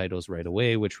compete for titles right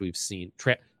away, which we've seen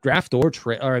trade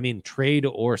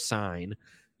or sign.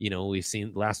 We've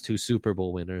seen the last 2 Super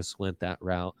Bowl winners went that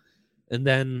route. And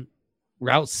then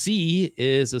route C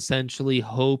is essentially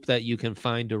hope that you can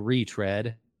find a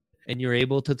retread and you're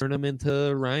able to turn them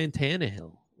into Ryan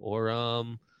Tannehill or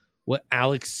what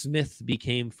Alex Smith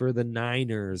became for the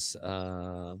Niners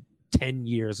 10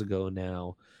 years ago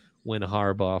now when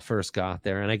Harbaugh first got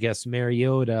there. And I guess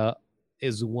Mariota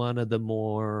is one of the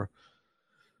more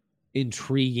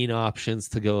intriguing options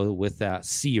to go with that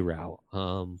C route.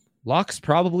 Locke's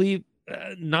probably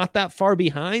not that far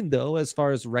behind, though, as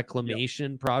far as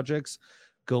reclamation projects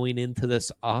going into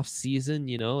this off season.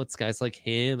 You know, it's guys like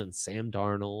him and Sam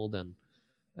Darnold, and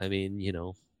I mean, you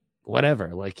know,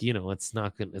 whatever. Like, you know, it's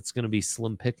gonna be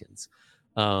slim pickings.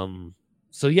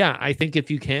 So yeah, I think if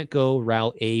you can't go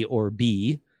route A or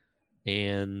B,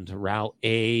 and route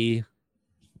A,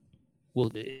 well,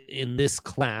 in this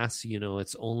class, you know,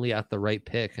 it's only at the right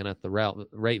pick and at the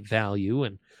right value,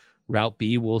 and route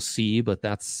B we'll see, but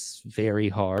that's very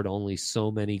hard. Only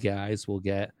so many guys will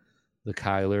get the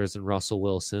Kylers and Russell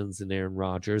Wilsons and Aaron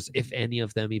Rodgers, if any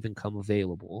of them even come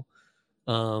available.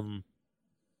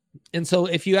 And so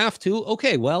if you have to,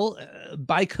 okay, well,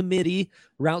 by committee,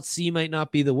 route C might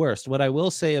not be the worst. What I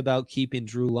will say about keeping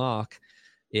Drew Lock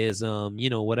is, you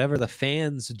know, whatever the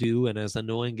fans do, and as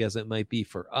annoying as it might be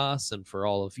for us and for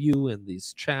all of you in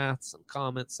these chats and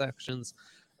comment sections,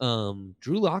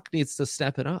 Drew Lock needs to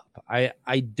step it up.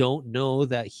 I don't know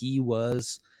that he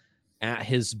was at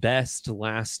his best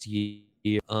last year.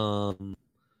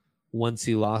 Once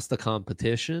he lost the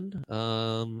competition.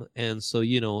 And so,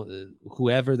 you know,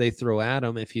 whoever they throw at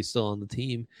him, if he's still on the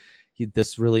team,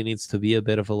 this really needs to be a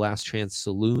bit of a last chance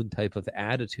saloon type of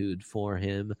attitude for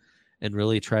him and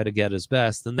really try to get his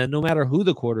best. And then no matter who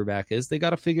the quarterback is, they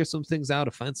got to figure some things out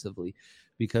offensively,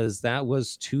 because that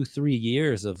was 2-3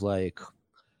 years of like,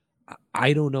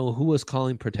 I don't know who was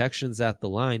calling protections at the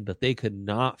line, but they could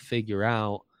not figure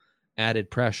out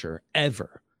added pressure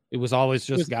ever. It was always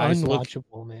just guys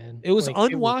unwatchable, man. It was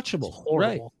unwatchable,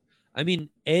 right? I mean,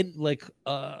 and like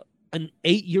an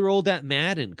 8-year-old at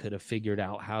Madden could have figured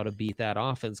out how to beat that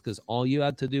offense, because all you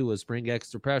had to do was bring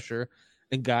extra pressure,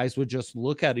 and guys would just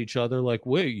look at each other like,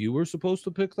 "Wait, you were supposed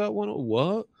to pick that one?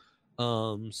 What?"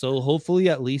 So hopefully,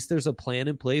 at least there's a plan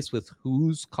in place with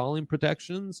who's calling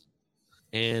protections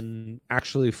and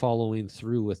actually following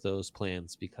through with those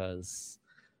plans, because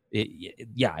it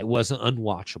wasn't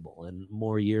unwatchable, and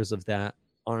more years of that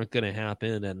aren't going to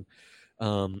happen.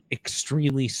 And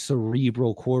extremely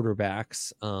cerebral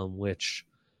quarterbacks, which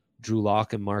Drew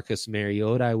Lock and Marcus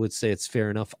Mariota, I would say it's fair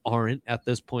enough, aren't at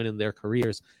this point in their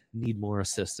careers, need more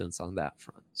assistance on that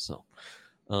front. So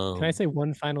can I say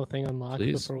one final thing on Lock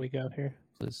before we go here?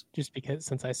 Please. Just because,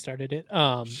 since I started it.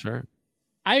 Sure.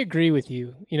 I agree with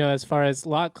you. You know, as far as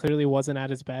Locke clearly wasn't at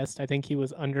his best, I think he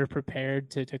was underprepared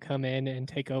to come in and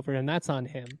take over, and that's on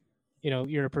him. You know,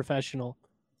 you're a professional.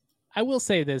 I will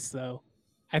say this, though.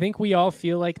 I think we all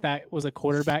feel like that was a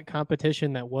quarterback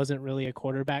competition that wasn't really a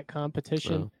quarterback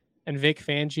competition. Oh. And Vic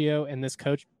Fangio and this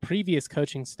previous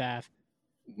coaching staff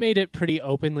made it pretty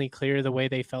openly clear the way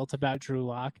they felt about Drew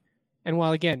Lock. And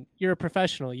while, again, you're a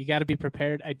professional, you got to be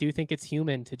prepared. I do think it's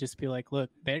human to just be like,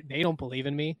 look, they don't believe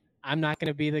in me. I'm not going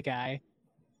to be the guy.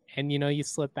 And, you know, you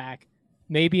slip back.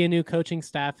 Maybe a new coaching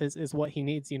staff is what he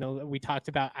needs. You know, we talked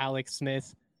about Alex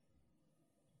Smith.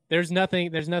 There's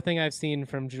nothing I've seen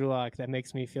from Drew Lock that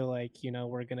makes me feel like, you know,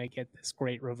 we're going to get this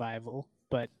great revival.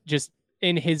 But just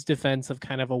in his defense of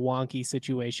kind of a wonky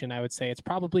situation, I would say it's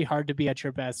probably hard to be at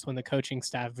your best when the coaching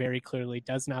staff very clearly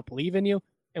does not believe in you.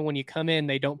 And when you come in,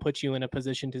 they don't put you in a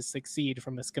position to succeed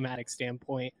from a schematic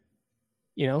standpoint.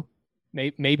 You know,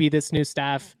 maybe this new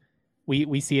staff,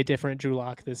 we see a different Drew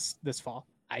Lock this fall.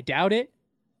 I doubt it,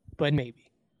 but maybe.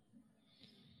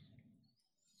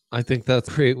 I think that's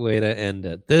a great way to end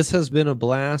it. This has been a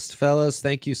blast, fellas.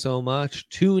 Thank you so much.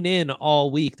 Tune in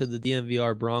all week to the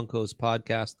DNVR Broncos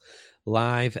podcast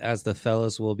live, as the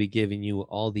fellas will be giving you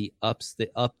all the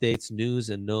updates, news,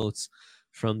 and notes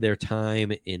from their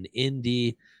time in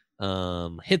Indy.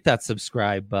 Hit that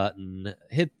subscribe button.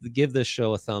 Give this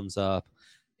show a thumbs up.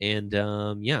 And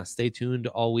stay tuned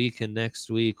all week. And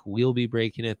next week, we'll be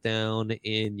breaking it down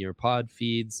in your pod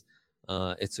feeds.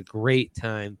 It's a great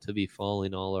time to be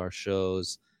following all our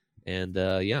shows. And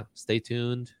stay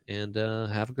tuned and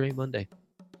have a great Monday.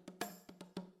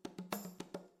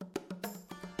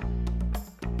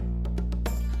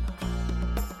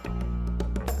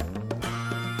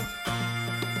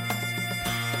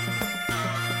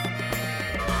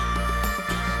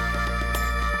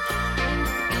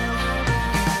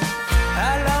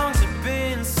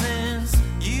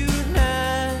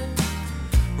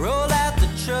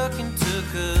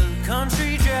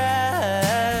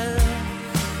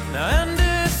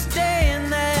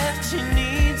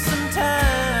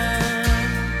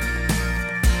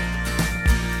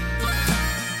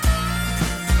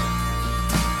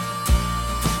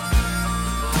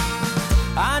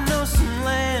 I know some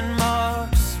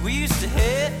landmarks we used to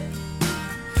hit.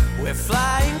 We're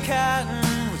flying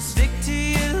cotton, we stick to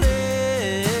you.